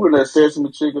 Ooh, and that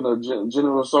sesame chicken or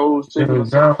General Soul's chicken.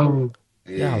 Yeah.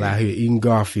 Y'all out here eating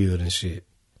Garfield and shit.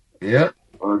 Yep.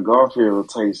 Garfield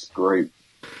tastes great.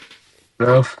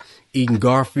 Eating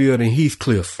Garfield and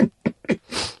Heathcliff.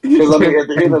 Because, at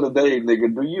the end of the day,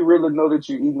 nigga, do you really know that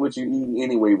you eat what you eat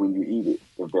anyway when you eat it,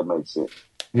 if that makes sense?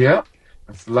 Yep.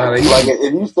 That's a lot of like,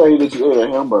 if you say that you ate a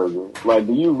hamburger, like,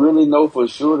 do you really know for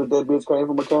sure that bitch came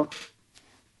from a cow?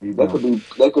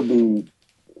 That could be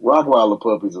Rottweiler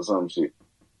puppies or some shit.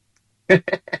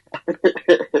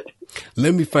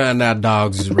 Let me find out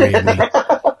dogs is red meat.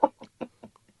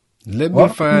 Let me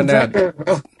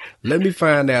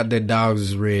find out that dogs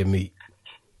is red meat.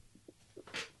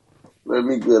 Let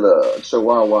me get a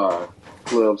Chihuahua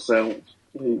club sandwich.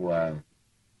 Wow.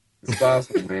 It's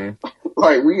possible, man.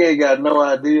 Like, we ain't got no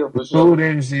idea for sure. Food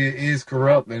industry is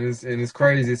corrupt and it's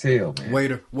crazy as hell,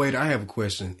 man. Waiter, I have a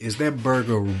question. Is that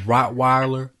burger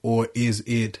Rottweiler or is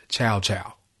it Chow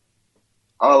Chow?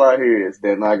 All I hear is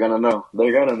they're not gonna know.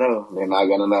 They're gonna know. They're not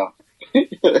gonna know.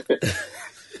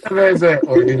 Or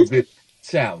is it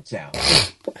Chow Chow?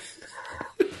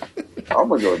 I'm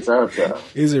gonna go Chow Chow.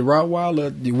 Is it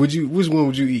Rottweiler? Which one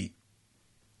would you eat?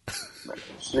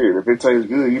 Shit, if it tastes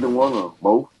good, either one of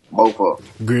them. Both of them.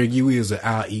 Greg, you is a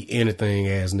I'll eat anything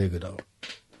ass nigga though.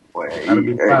 Well,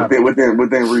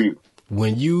 within reason.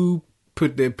 When you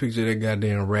put that picture of that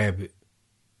goddamn rabbit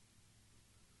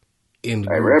in the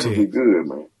group rabbit be good,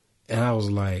 man. And I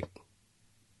was like,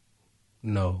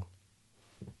 no.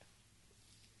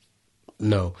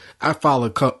 I follow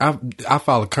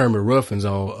Kermit Ruffins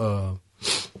on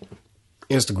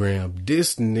Instagram.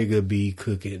 This nigga be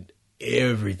cooking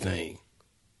everything.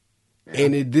 Yeah.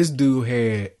 And this dude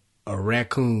had a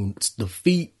raccoon. The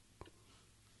feet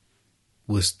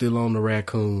was still on the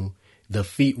raccoon. The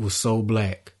feet was so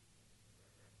black.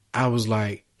 I was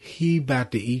like, he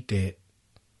about to eat that.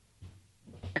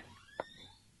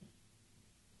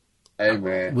 Hey,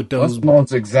 man. What's the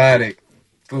most exotic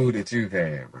food that you've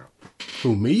had, bro?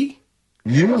 Who, me?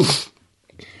 You.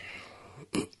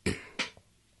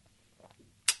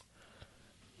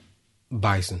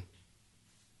 Bison.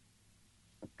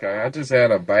 I just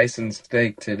had a bison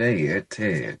steak today at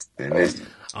Ted's. And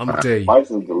I'm gonna tell you,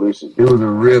 bison's delicious. it was a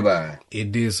ribeye.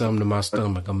 it did something to my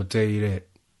stomach. I'm gonna tell you that.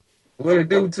 What it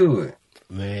do to it?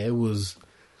 Man, it was.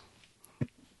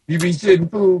 You be shitting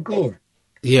food, Corey?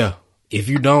 Yeah. If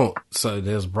you don't, so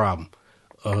there's a problem.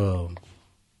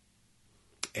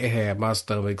 It had my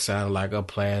stomach sounding like a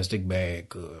plastic bag,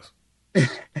 cuz.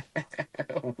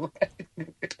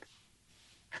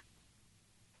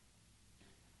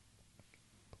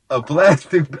 A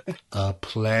plastic bag? A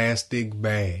plastic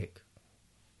bag.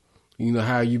 You know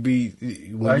how you be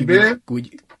when Like you this? be when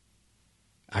you,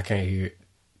 I can't hear it.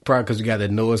 Probably because you got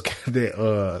that noise,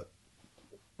 that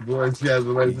Voice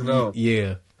cancellation on.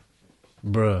 yeah,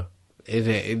 bruh.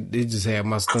 It just had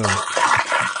my stomach.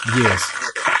 Yes,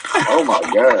 Oh my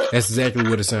god, that's exactly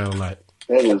what it sounded like.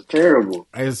 that is terrible.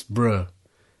 It's bruh.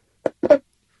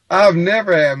 I've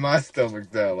never had my stomach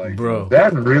sound like Bro.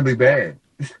 that. That's really bad.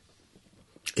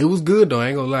 It was good though. I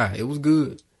ain't gonna lie. It was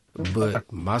good,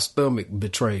 but my stomach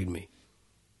betrayed me.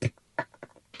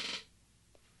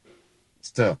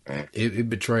 It's tough, man. It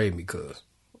betrayed me, cuz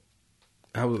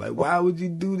I was like, "Why would you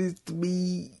do this to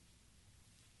me?"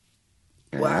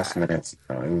 Man, Why? that's nasty.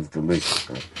 Oh, it was delicious,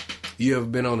 bro. You ever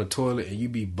been on the toilet and you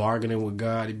be bargaining with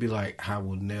God? You'd be like, "I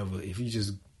will never. If you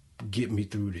just get me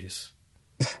through this."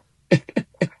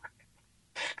 It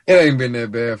ain't been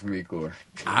that bad for me, Corey.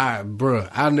 I remember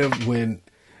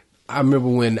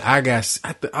when I got.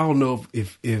 I don't know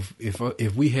if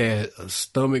we had a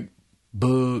stomach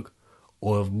bug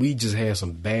or if we just had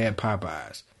some bad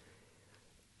Popeyes.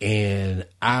 And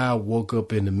I woke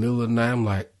up in the middle of the night. I'm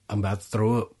like, I'm about to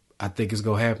throw up. I think it's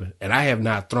gonna happen. And I have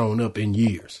not thrown up in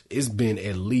years. It's been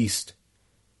at least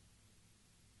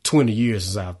 20 years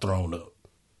since I've thrown up.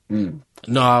 No,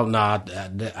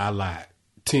 I lied.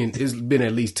 10. It's been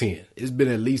at least 10. It's been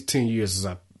at least 10 years since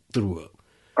I threw up.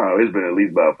 Oh, it's been at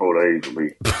least about 4 days for me.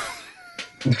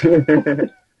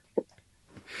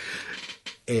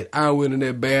 And I went in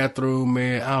that bathroom,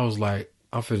 man. I was like,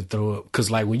 I'm finna throw up. Cause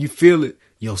like when you feel it,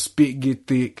 your spit get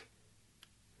thick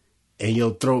and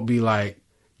your throat be like,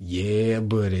 yeah,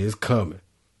 buddy, it's coming.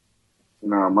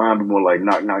 Nah, mine be more like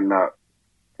knock, knock, knock.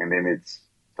 And then it's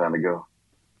time to go.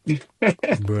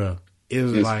 Bruh. It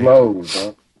was like flows,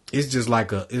 huh? it's just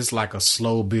like a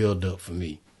slow build up for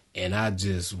me. And I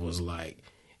just was like,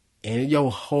 and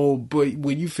but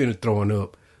when you finna throwing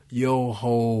up, your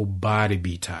whole body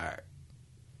be tired.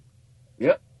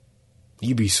 Yep.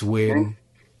 You be sweating.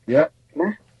 Yep.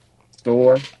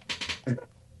 Store.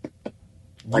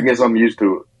 I guess I'm used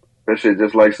to it. That shit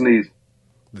just like sneezing.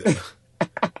 You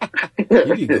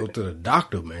need to go to the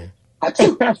doctor, man.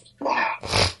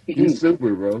 You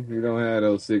super, bro. You don't have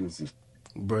those sicknesses.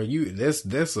 Bro, are you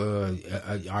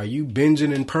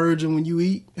binging and purging when you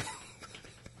eat?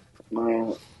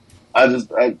 Man,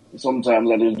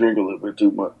 sometimes I just drink a little bit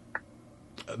too much.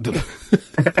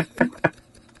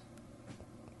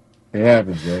 It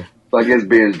happens, bro. So I guess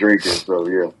binge drinking, so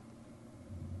yeah.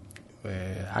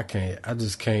 Man, I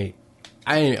just can't.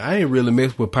 I ain't really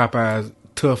messed with Popeyes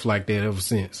tough like that ever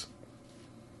since.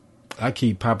 I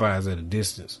keep Popeyes at a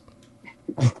distance.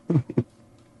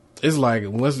 It's like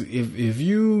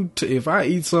if I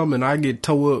eat something and I get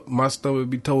toe up, my stomach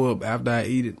be toe up after I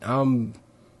eat it. I'm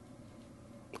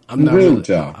not really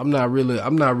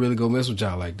gonna mess with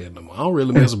y'all like that no more. I don't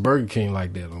really mess with Burger King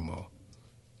like that no more.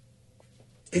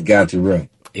 It got you, bro.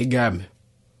 It got me.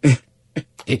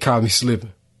 It caught me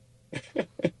slipping.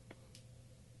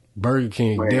 Burger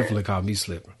King definitely caught me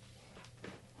slipping.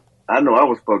 I know I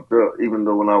was fucked up, even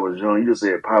though when I was young, you just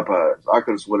said Popeyes. I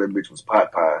could have swore that bitch was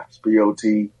pot pies.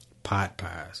 P-O-T. Pot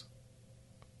pies.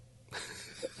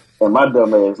 And my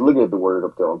dumb ass, look at the word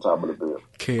up there on top of the bill.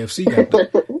 KFC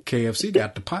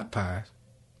got the pot pies.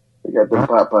 They got them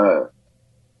pot pies.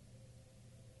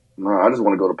 No, I just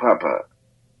want to go to Popeye.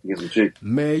 Get some chicken.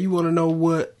 Man, you want to know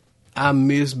what I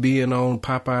miss being on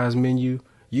Popeye's menu?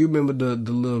 You remember the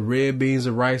little red beans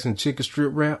and rice and chicken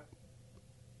strip wrap?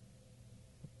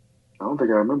 I don't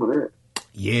think I remember that.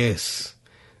 Yes.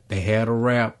 They had a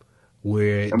wrap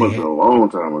where... That must have been a long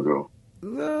time ago.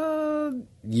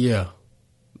 Yeah.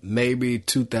 Maybe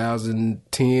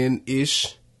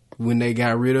 2010-ish when they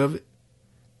got rid of it.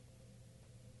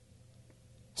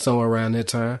 Somewhere around that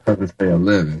time. I could say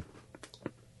 11.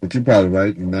 But you're probably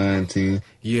right, 9, 10.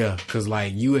 Yeah, because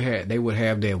like they would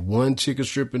have that one chicken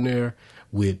strip in there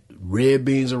with red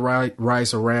beans and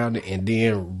rice around it and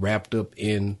then wrapped up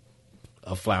in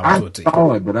a flour tortilla. I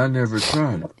saw it, but I never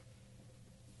tried it.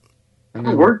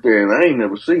 I worked there and I ain't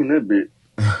never seen that bit.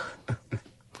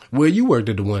 Well, you worked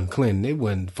at the one in Clinton. It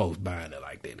wasn't folks buying it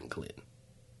like that in Clinton.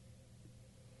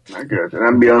 I got you. And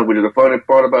I'm be honest with you, the funny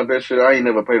part about that shit, I ain't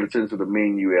never paid attention to the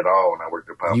menu at all when I worked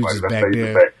at You Popeyes. just I back stayed in the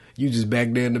there. back. You just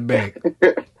back there in the back.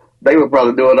 They were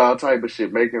probably doing all type of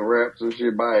shit, making raps and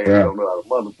shit. My ass Yeah. don't know how to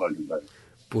motherfucking thing.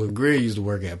 Boy, Greg used to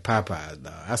work at Popeyes,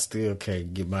 dog. I still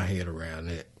can't get my head around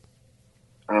that.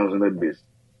 I was in that bitch.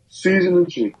 Seasoning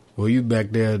shit. Well, you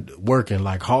back there working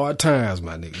like hard times,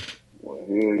 my nigga. Well,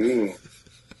 hell yeah.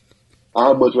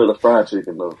 I much rather fried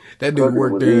chicken though. That nigga Cooking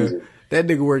worked was there. easy. That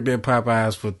nigga worked at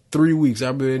Popeyes for 3 weeks. I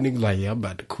remember that nigga like, yeah, I'm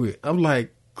about to quit. I'm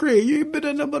like, Greg, you ain't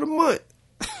been there but a month.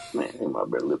 Man, it might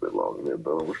be a little bit longer than that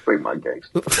though. Respect my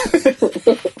gangster.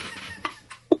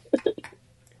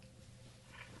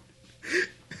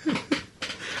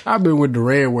 I've been with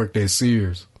Duran worked at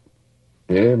Sears.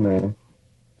 Yeah, man.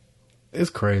 It's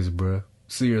crazy, bro.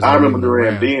 Sears. I ain't remember even Duran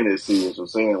around. being at Sears, so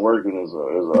saying working is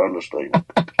an understatement.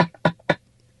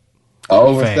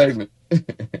 Overstatement.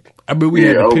 I mean, we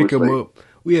had to pick him overstatement. up.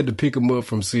 We had to pick him up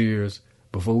from Sears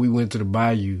before we went to the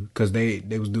Bayou because they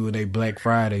was doing their Black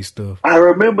Friday stuff. I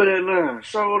remember that now.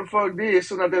 Show the fuck did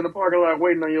sitting out there in the parking lot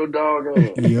waiting on your dog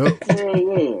ass. Yep.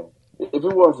 Yeah. If it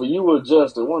wasn't for you or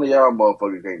Justin, one of y'all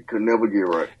motherfuckers could never get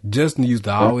right. Justin used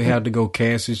to always have to go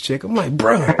cash his check. I'm like,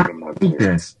 bruh.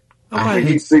 Yes. I'm Like, like,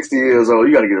 he's 60 years old.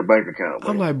 You got to get a bank account.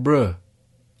 Man. I'm like, bruh.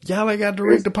 Y'all ain't got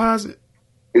direct deposit.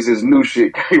 It's his new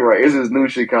shit, right? It's his new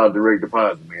shit called direct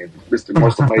deposit, man. It's the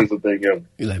most amazing thing ever.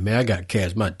 He's like, man, I got to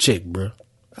cash my check, bruh.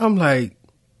 I'm like,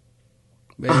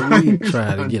 man, we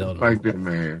trying to get on the... Like that,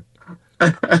 man.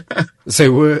 Say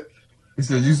what? He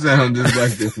said, you sound just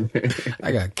like this, man.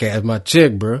 I got to cash my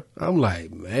check, bruh. I'm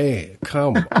like, man,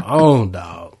 come on,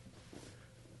 dog.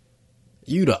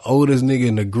 You the oldest nigga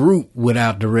in the group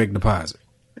without direct deposit.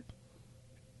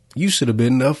 You should have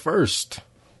been there first.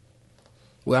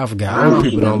 Well, I forgot. Old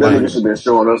people don't You like. should have been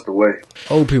showing us the way.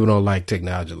 Old people don't like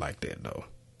technology like that, though.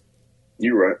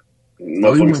 You right.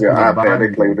 Motherfuckers say iPad,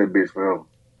 they play with that bitch forever.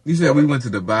 You said we went to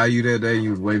the Bayou that day. You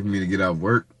was waiting for me to get off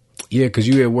work. Yeah, because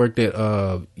you had worked at.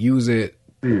 You was at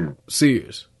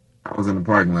Sears. I was in the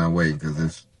parking lot waiting because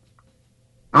it's.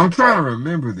 I'm trying to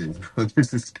remember this.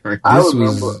 This is crazy. This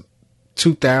was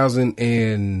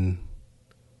 2010.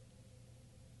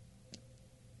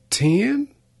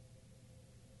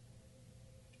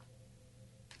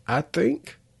 I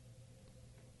think.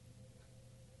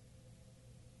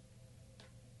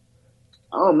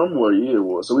 I don't remember what year it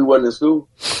was. So we wasn't in school?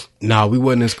 No, we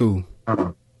wasn't in school.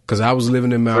 Because I was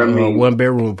living in my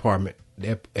one-bedroom apartment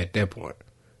at that point.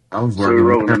 I was So working. we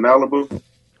rode in Malibu?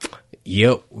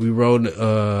 Yep, we rode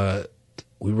to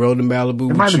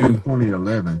Malibu It might with have been you.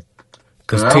 2011.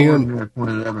 Because I was Tim, there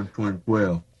 2011,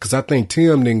 2012. because I think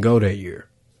Tim didn't go that year.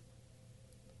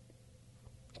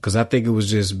 Because I think it was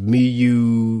just me,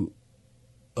 you,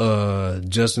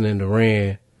 Justin, and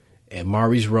Duran, and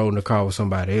Maurice rode in the car with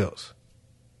somebody else.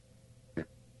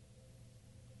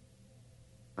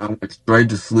 I went straight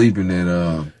to sleep and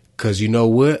then Because you know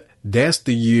what? That's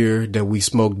the year that we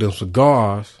smoked them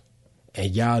cigars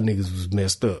and y'all niggas was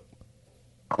messed up.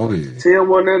 oh yeah. Tim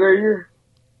wasn't there that year?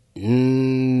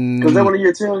 Because that one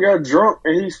year Tim got drunk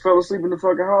and he fell asleep in the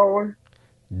fucking hallway?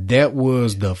 That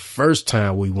was the first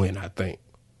time we went, I think.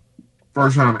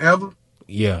 First time ever?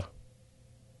 Yeah.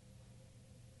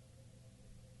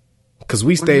 Because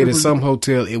we stayed at some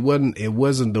hotel. It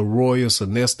wasn't the Royal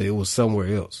Sonesta. It was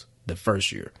somewhere else the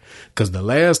first year. Because the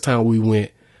last time we went,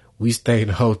 we stayed in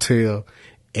a hotel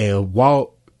and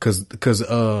walked.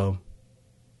 Not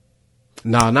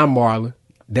Marlon.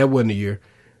 That wasn't the year.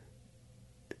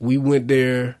 We went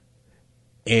there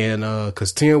and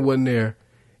because Tim wasn't there,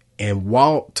 and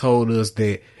Walt told us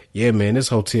that, yeah, man, this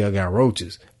hotel got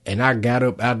roaches. And I got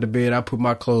up out the bed. I put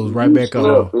my clothes right back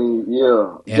on.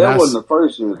 Yeah. And that wasn't the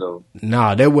first year, though.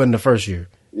 Nah, that wasn't the first year.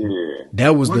 Yeah.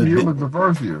 That was What year was the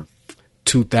first year?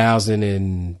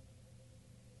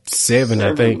 2007,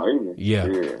 I think. Maybe. Yeah.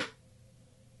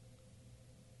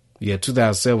 Yeah,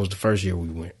 2007 was the first year we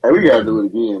went. Hey, we gotta do it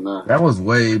again now. That was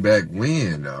way back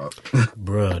when, dog.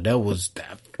 Bruh, that was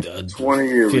 20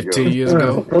 years 15 ago. years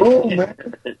ago. Oh, man.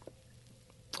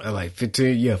 Like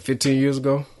 15 years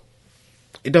ago.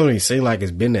 It don't even seem like it's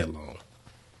been that long.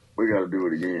 We gotta do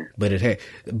it again. But it had,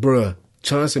 bruh,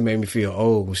 Chauncey made me feel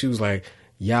old when she was like,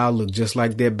 y'all look just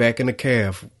like that back in the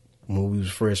calf when we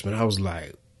was freshmen. I was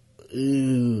like,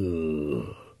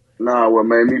 ew. Nah, what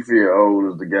made me feel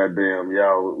old is the goddamn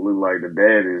y'all look like the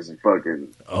daddies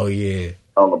fucking Oh yeah.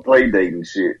 on the play date and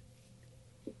shit.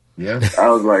 Yeah. I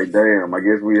was like, damn, I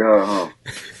guess we are, huh?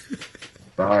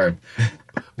 Sorry.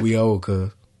 We old,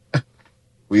 cuz.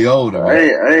 We older.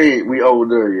 I ain't we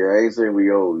older yet. I ain't saying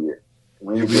we old yet.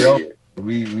 We ain't We there old. yet.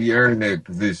 We earned that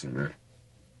position, man.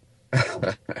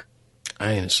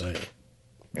 I ain't ashamed.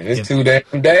 And it's two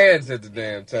damn dads at the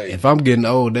damn table. If I'm getting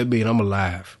old, that means I'm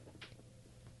alive.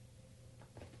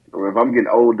 Or if I'm getting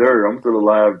older, I'm still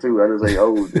alive too. I just ain't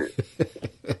old yet.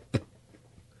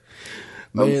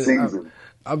 I'm seasoned.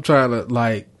 I'm trying to,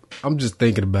 like, I'm just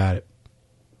thinking about it.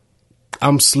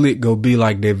 I'm slick gonna be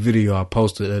like that video I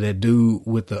posted of that dude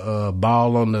with the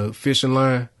ball on the fishing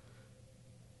line.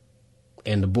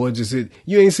 And the boy just hit.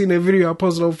 You ain't seen that video I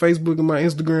posted on Facebook and my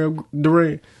Instagram,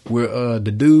 Duran, where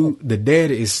the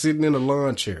daddy is sitting in a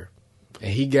lawn chair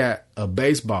and he got a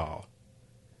baseball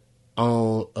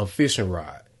on a fishing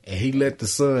rod. And he let the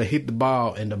son hit the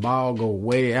ball and the ball go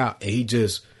way out and he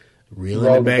just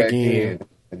reeling it back in.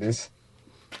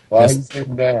 While he's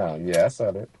sitting down. Yeah, I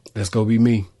saw that. That's gonna be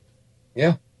me.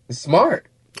 Yeah, it's smart.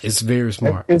 It's very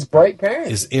smart. It's bright parenting.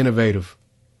 It's innovative.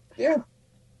 Yeah.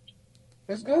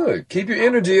 That's good. Keep your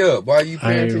energy up while you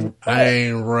parenting. I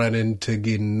ain't running to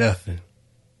get nothing.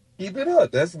 Keep it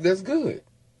up. That's good.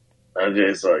 I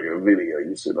just saw your video.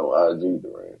 You sit on IG,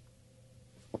 Duran.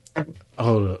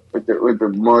 Hold up. With the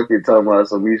monkey talking about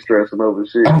some me stressing over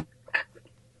shit.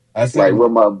 I see. Like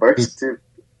with my birth certificate.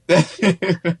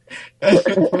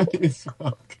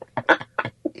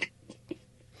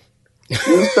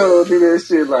 You told me that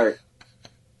shit like,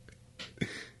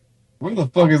 where the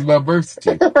fuck is my birth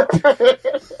certificate?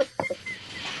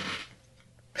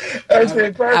 That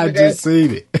shit perfect. I just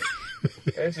seen it.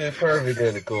 That shit perfect,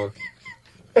 in the course.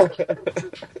 I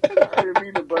didn't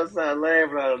mean to bust out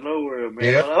laughing out of nowhere, man.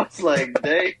 Yep. I was like,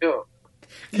 damn.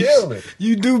 Kill it.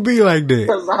 You do be like that.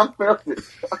 Because I felt it.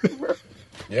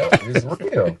 Yep, it's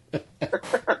real.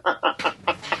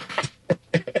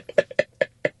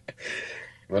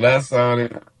 When I saw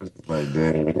it, I was like,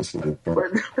 damn, this shit is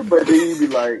perfect. But then you be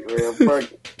like, man,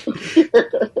 fuck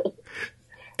it.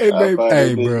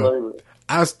 Hey, bro.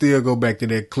 I still go back to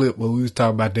that clip where we was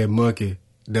talking about that monkey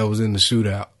that was in the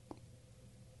shootout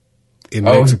in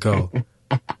Mexico.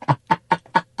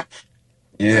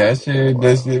 Yeah, I shared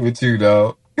that shit with you,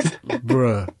 dog.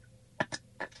 Bruh.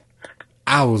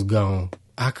 I was gone.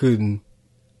 I could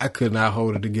not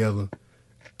hold it together.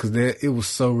 Cause it was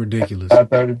so ridiculous.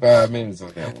 35 minutes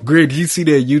on that one. Greg, did you see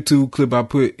that YouTube clip I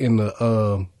put in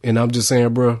the and I'm just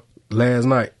saying, bro, last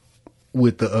night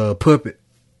with the puppet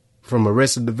from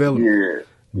Arrested Development?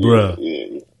 Yeah. Bruh.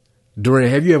 Yeah. Duran,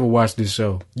 have you ever watched this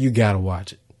show? You gotta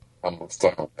watch it. I'm gonna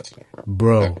start watching it.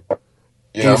 Bro.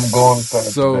 Yeah, I'm going to start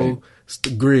so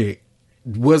Greg,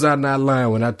 was I not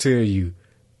lying when I tell you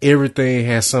everything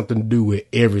has something to do with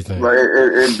everything? Like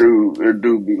it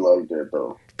do be like that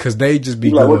though. Cause they just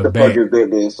be like, going what the back. fuck is that?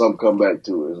 Then some come back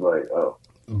to it. It's like, oh,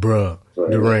 bruh,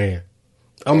 Duran.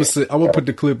 I'm gonna put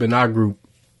the clip in our group.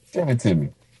 Send it to me,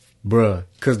 bruh.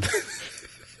 Cause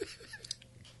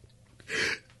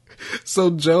so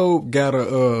Job got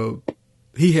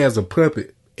he has a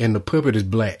puppet, and the puppet is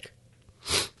black,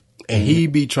 and he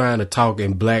be trying to talk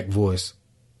in black voice,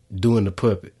 doing the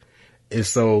puppet, and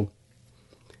so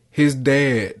his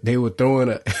dad, they were throwing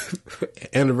an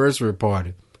anniversary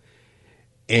party.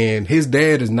 And his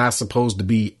dad is not supposed to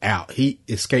be out. He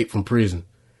escaped from prison.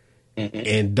 Mm-hmm.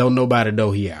 And don't nobody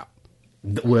know he out.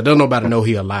 Well, don't nobody know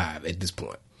he alive at this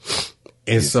point.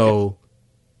 And so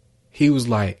he was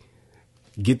like,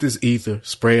 get this ether,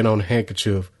 spray it on a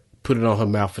handkerchief, put it on her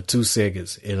mouth for 2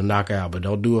 seconds. It'll knock her out. But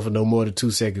don't do it for no more than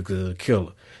 2 seconds because it'll kill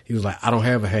her. He was like, I don't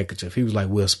have a handkerchief. He was like,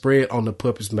 well, spray it on the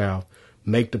puppet's mouth,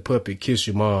 make the puppet kiss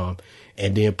your mom,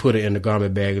 and then put it in the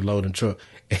garment bag and load in the truck.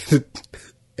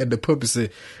 And the puppet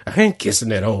said, I ain't kissing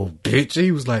that old bitch.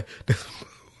 He was like,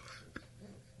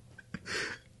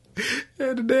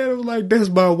 and the dad was like, that's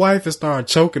my wife, and started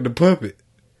choking the puppet.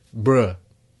 Bruh,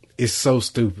 it's so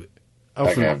stupid.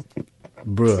 Bruh.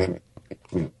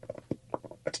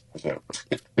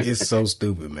 It's so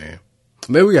stupid, man.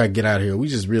 Maybe we gotta get out of here. We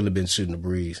just really been shooting the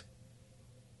breeze.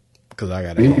 Cause I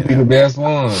gotta be the best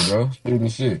one, bro. Shooting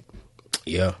shit.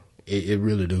 Yeah, it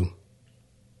really do.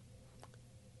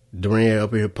 Duran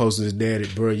up here posting his daddy,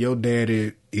 bro. Your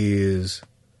daddy is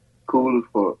cool as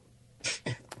fuck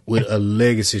with a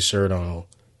Legacy shirt on.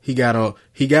 He got on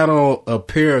a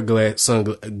pair of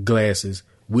sunglasses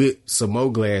with some more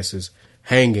glasses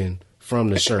hanging from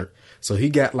the shirt. So he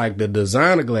got like the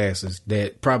designer glasses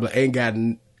that probably ain't got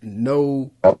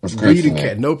no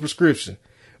prescription, no prescription,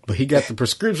 but he got the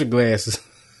prescription glasses.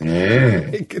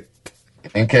 Yeah.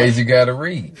 In case you gotta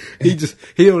read. He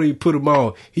don't even put them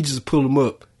on. He just pull them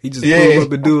up. He just pull them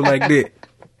up and do it like that.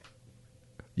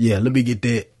 Yeah, let me get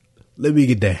that. Let me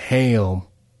get the ham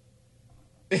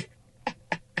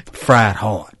fried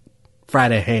hard. Fry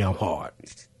that ham hard.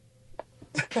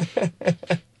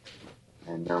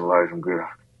 And nothing like some good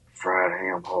fried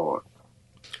ham hard.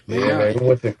 Yeah,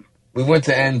 man. We went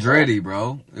to Andretti,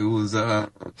 bro. It was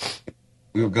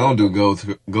we were gonna do go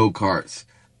karts,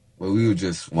 but we were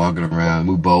just walking around.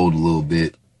 We bowled a little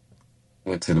bit.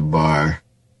 Went to the bar.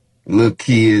 Little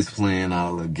kids playing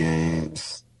all the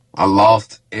games. I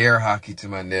lost air hockey to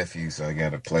my nephew, so I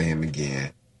got to play him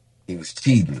again. He was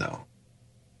cheating though.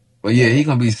 But yeah, he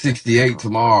gonna be 68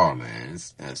 tomorrow, man.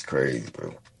 That's crazy,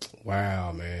 bro.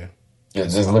 Wow, man.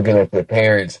 Just looking at the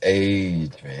parents'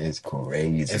 age, man, it's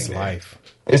crazy. It's man. life.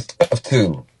 It's tough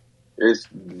too. It's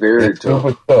very tough.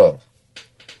 Super tough.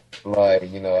 Like,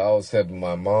 I was helping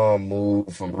my mom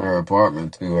move from her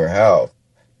apartment to her house,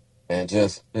 and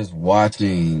just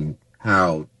watching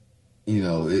how,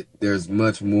 there's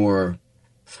much more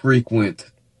frequent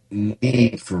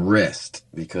need for rest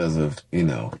because of,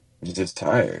 you're just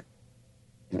tired.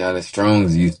 You're not as strong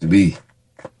as you used to be.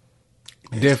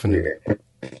 Definitely. Yeah.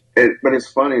 But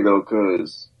it's funny though,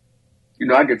 because,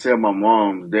 I could tell my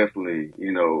mom's definitely,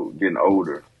 getting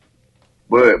older.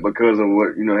 But because of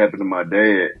what, happened to my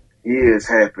dad, his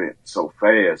happened so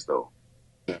fast though.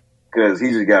 Because he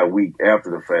just got weak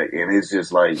after the fact, and it's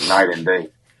just like night and day.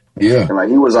 Yeah. And like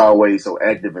he was always so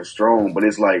active and strong, but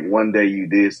it's like one day you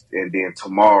this, and then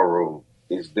tomorrow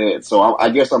is that. So I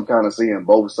guess I'm kind of seeing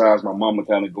both sides. My mama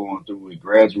kind of going through it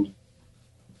gradually,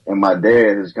 and my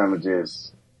dad is kind of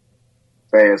just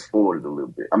fast forwarded a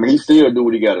little bit. I mean, he still do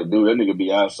what he got to do. That nigga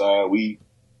be outside. We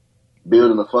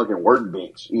building a fucking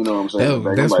workbench. You know what I'm saying?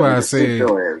 That's why I said.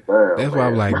 That's why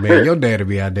I'm like, man, your dad'll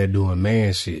be out there doing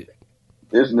man shit.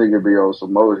 This nigga be on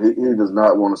some mode. He does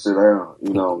not want to sit down.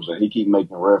 You know what I'm saying? He keep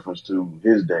making reference to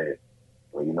his dad.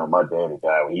 Well, my daddy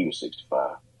died when he was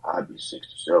 65. I'd be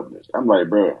 67. I'm like,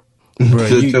 bro. Bro,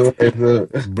 shut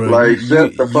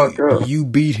the fuck up. You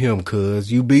beat him, cuz.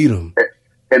 You beat him.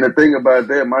 And the thing about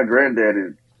that, my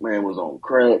granddaddy, man, was on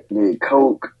crack, did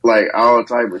coke, like all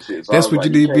type of shit. So that's what you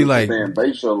need to be like. Man,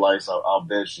 base your lights off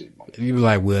that shit, man. You be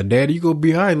like, well, daddy, you gonna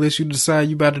be high unless you decide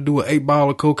you about to do an 8-ball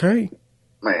of cocaine.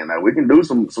 Man, now we can do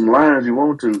some lines you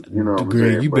want to, you know what I'm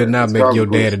saying? You better not make your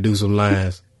daddy do some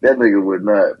lines. That nigga would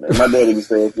not, man. My daddy would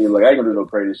say, like, I ain't gonna do no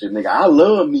crazy shit, nigga. I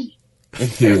love me.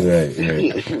 Right.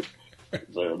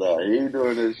 So, nah, he ain't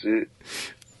doing that shit.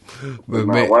 But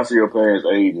man, watching your parents'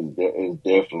 age is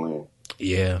definitely...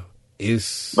 Yeah,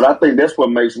 it's... But I think that's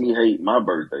what makes me hate my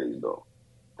birthdays, though.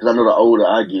 Because I know the older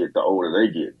I get, the older they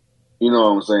get. You know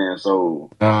what I'm saying? So,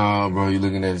 bro, you're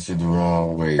looking at shit the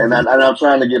wrong way. And I'm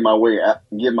trying to get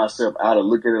myself out of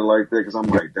looking at it like that because I'm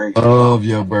like, dang. Love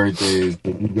your birthdays,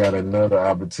 but you got another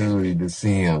opportunity to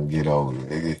see him get older,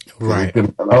 nigga. Right.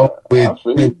 With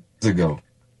 2 years ago.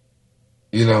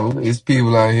 It's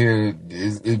people out here.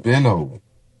 It's been over.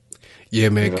 Yeah,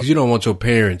 man, because you don't want your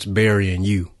parents burying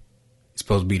you. It's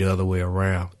supposed to be the other way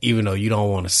around, even though you don't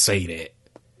want to say that.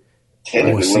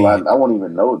 Technically, I won't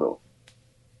even know though.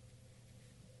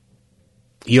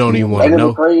 You don't even want to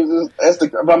know.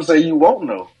 I'm saying you won't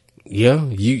know. Yeah,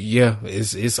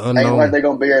 it's unknown. Ain't like they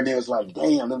gonna bury me. It's like,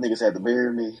 damn, them niggas had to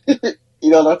bury me. You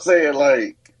know what I'm saying?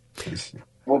 Like,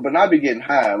 well, but I be getting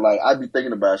high. Like, I be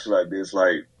thinking about shit like this.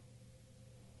 Like,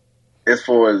 as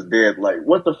far as death, like,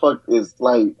 what the fuck is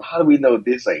like? How do we know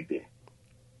this ain't death?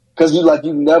 Because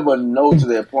you never know to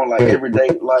that point. Like every day,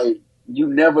 like you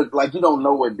never, like you don't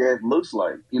know what death looks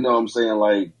like. You know what I'm saying?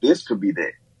 Like this could be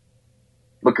that.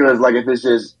 Because, like, if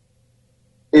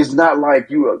it's not like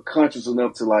you are conscious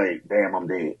enough to, like, damn, I'm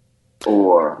dead.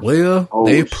 Or,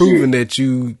 they've proven that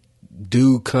you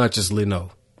do consciously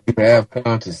know. You have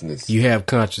consciousness. You have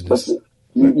consciousness.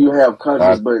 You have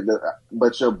consciousness,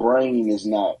 but your brain is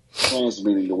not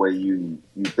transmitting the way you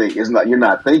think. It's not. You're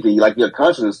not thinking. Like, your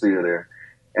consciousness is still there.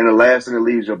 And the last thing that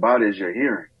leaves your body is your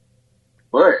hearing.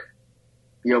 But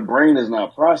your brain is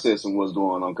not processing what's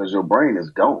going on because your brain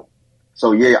is gone.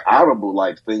 So yeah, audible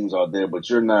like things are there, but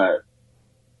you're not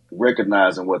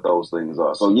recognizing what those things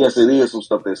are. So yes, it is some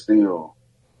stuff that still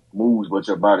moves, but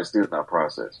your body's still not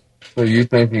processed. So you're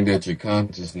thinking that your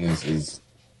consciousness is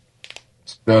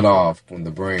shut off when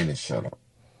the brain is shut off?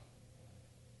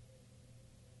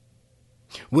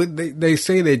 Well, they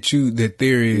say that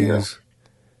there is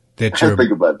that you're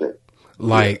think about that.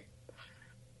 Like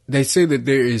they say that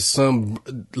there is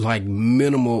some like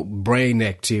minimal brain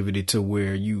activity to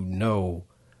where you know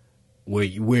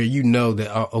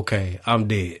that okay, I'm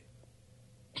dead,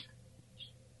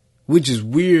 which is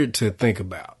weird to think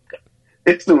about.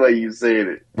 It's the way you said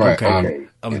it. Right. Okay.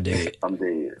 I'm dead. I'm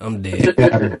dead. I'm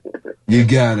dead. You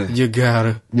gotta.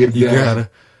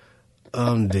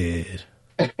 I'm dead.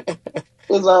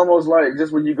 It's almost like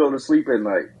just when you go to sleep at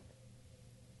night,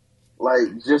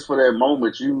 like just for that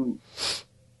moment,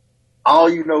 all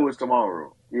you know is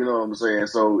tomorrow. You know what I'm saying?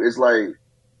 So it's like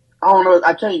I don't know.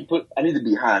 I need to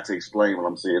be high to explain what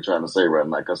I'm trying to say right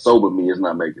now, because sober me is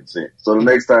not making sense. So the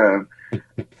next time,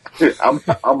 I'm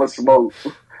going to smoke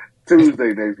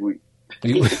Tuesday next week.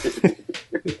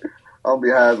 I'm gonna be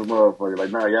high as a motherfucker.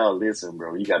 Like, nah, y'all listen,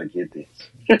 bro. You gotta get this.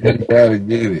 You gotta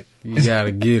get it. You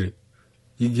gotta get it.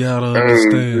 You gotta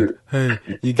understand. Hey,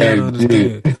 you gotta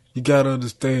understand. You gotta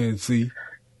understand. See,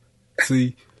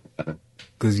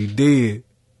 because you dead,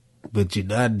 but you're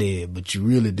not dead, but you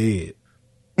really dead.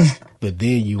 But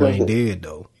then you ain't dead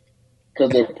though.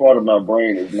 Because that part of my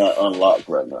brain is not unlocked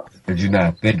right now. Because you're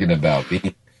not thinking about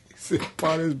me.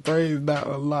 Part of his brain is not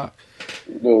unlocked.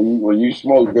 You know, when you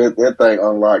smoke, that thing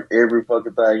unlock every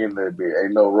fucking thing in that bitch.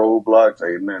 Ain't no roadblocks,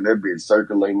 ain't nothing. That bitch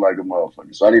circulating like a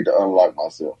motherfucker. So I need to unlock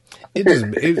myself. I'm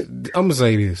gonna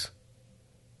say this.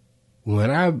 When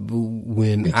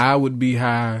I would be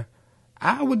high,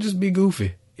 I would just be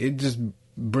goofy. It just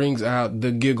brings out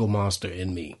the giggle monster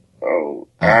in me. Oh,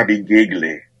 I be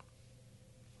giggling.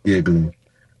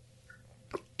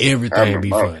 Everything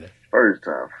be funny. First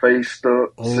time, face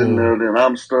stuck, sitting there, then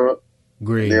I'm stuck.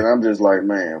 Great. Then I'm just like,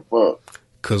 man, fuck.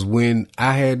 Cause when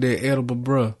I had that edible,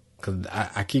 bruh, cause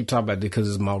I keep talking about this because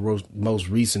it's my most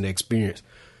recent experience.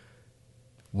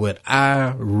 When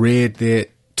I read that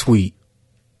tweet,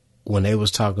 when they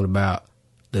was talking about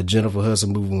the Jennifer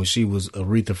Hudson movie when she was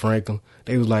Aretha Franklin,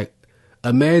 they was like,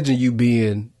 imagine you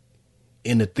being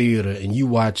in the theater and you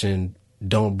watching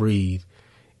Don't Breathe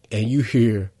and you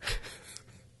hear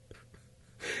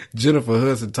Jennifer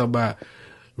Hudson talk about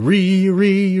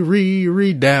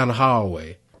re down the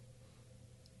hallway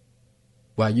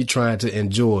while you trying to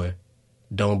enjoy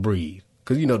Don't Breathe.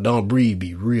 Cause you know Don't Breathe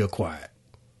be real quiet.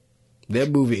 That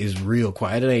movie is real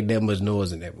quiet. It ain't that much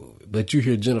noise in that movie. But you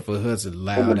hear Jennifer Hudson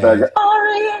loud ass.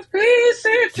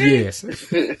 Yes.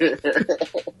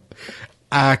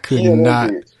 I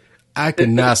could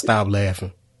not stop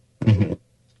laughing. Did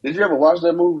you ever watch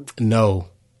that movie? No.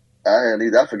 I hadn't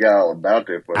either. I forgot all about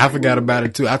that. I forgot about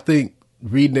it too. I think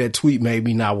reading that tweet made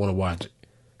me not want to watch it.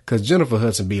 Because Jennifer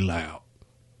Hudson be loud.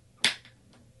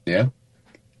 Yeah.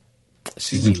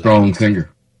 She's a strong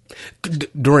singer.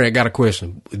 Durant, got a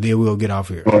question. Then we'll get off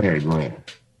here. Go ahead.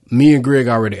 Me and Greg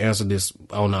already answered this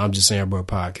on the I'm Just Saying Bro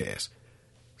podcast.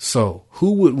 So,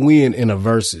 who would win in a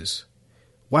versus?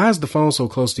 Why is the phone so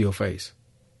close to your face?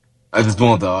 I just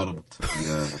want the audio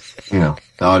the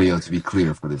audio to be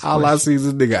clear for this. All I see is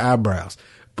this nigga eyebrows.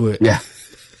 But yeah,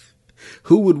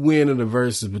 who would win in a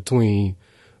versus between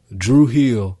Drew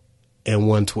Hill and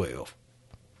 112?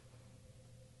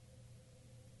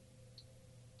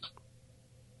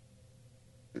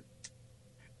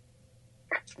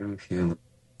 Drew Hill.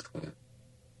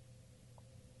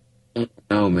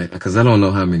 No, man, because I don't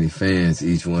know how many fans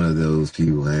each one of those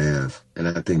people have, and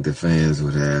I think the fans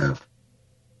would have.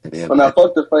 Well, now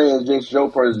fuck the fans, just your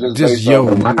person, just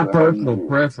your my personal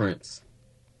preference.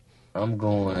 I'm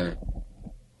going.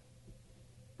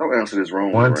 Don't answer this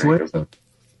wrong. 112.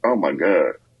 Oh my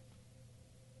god,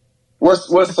 what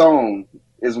song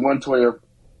is 112?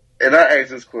 And I asked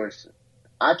this question.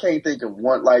 I can't think of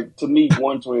one. Like, to me,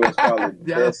 112 is probably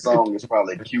the best song. Is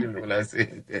probably Cupid. When I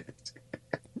said that.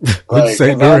 What'd you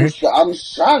say, I'm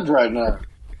shocked right now.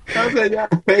 I said y'all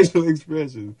facial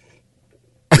expressions.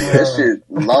 That shit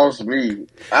lost me.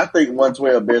 I think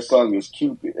 112 best song is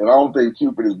Cupid, and I don't think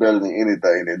Cupid is better than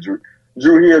anything that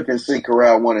Drew Hill can sing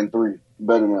Corral 1 and 3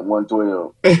 better than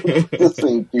 112. Just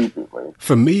sing Cupid, man.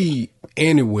 For me,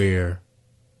 Anywhere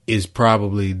is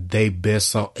probably their best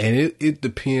song, and it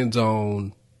depends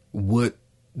on what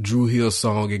Drew Hill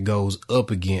song it goes up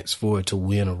against for it to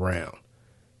win a round.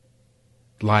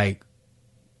 Like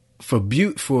for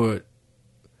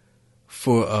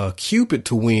Cupid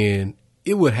to win,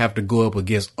 it would have to go up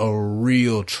against a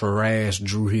real trash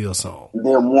Drew Hill song.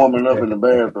 Them warming up in the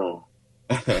bathroom.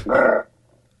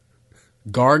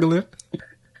 Gargling?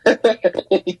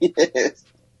 Yes.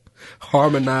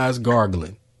 Harmonized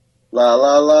gargling. La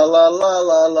la la la la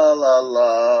la la la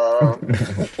la.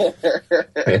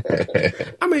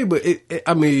 I mean, but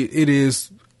it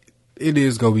is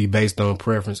gonna be based on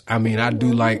preference. I mean, I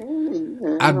do like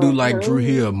Drew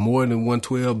Hill more than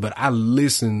 112, but I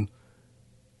listen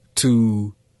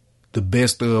to the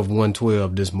best of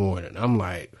 112 this morning. I'm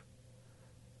like,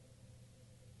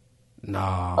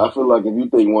 nah. I feel like if you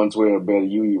think 112 better,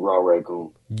 you eat raw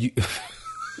raccoon.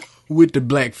 With the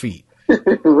black feet.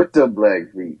 With the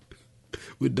black feet.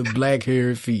 With the black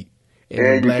hairy feet.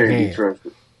 And the black you can't hand. be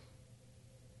trusted.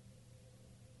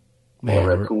 Man,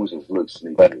 raccoons just look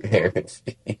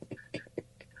sneaky.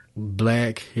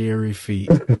 Black hairy feet.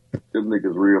 Them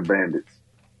niggas real bandits.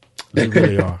 They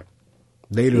really are.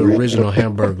 They the original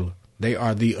Hamburglar. They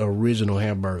are the original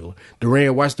Hamburglar.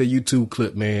 Duran, watch the YouTube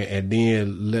clip, man, and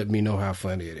then let me know how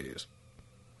funny it is.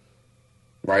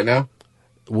 Right now?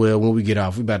 Well, when we get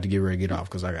off, we about to get ready to get off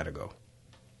because I got to go.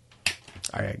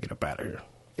 I got to get up out of here.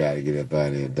 Got to get up out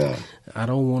of here, dog. I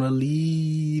don't want to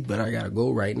leave, but I got to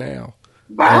go right now.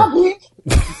 Bobby!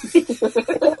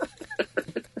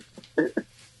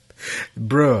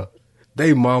 Bruh,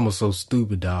 they mama so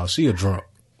stupid, dog. She a drunk.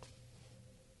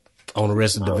 On the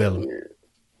rest of Development. Yeah.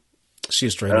 She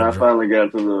a straight up drunk. I finally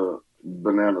got to the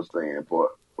banana stand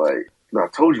part. Like, I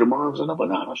told you the mom's in a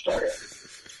banana stand.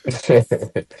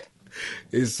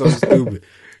 It's so stupid.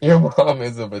 Your mom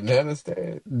is a banana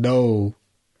stand? No.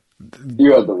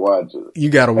 You have to watch it. You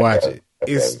got to watch it.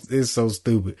 It's so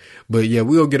stupid. But yeah,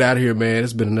 we'll get out of here, man.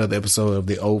 It's been another episode of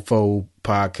the Old Foe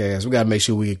podcast. We got to make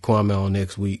sure we get Kwame on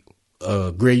next week.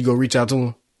 Greg, you go reach out to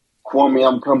him? Kwame,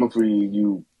 I'm coming for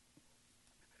you.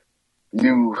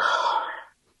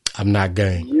 I'm not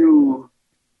gang.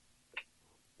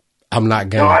 I'm not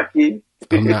gang. Darky.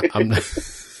 I'm not.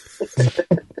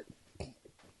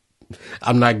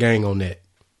 I'm not gang on that.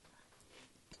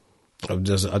 I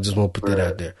just want to put that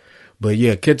out there. But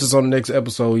yeah, catch us on the next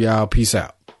episode, y'all. Peace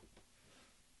out.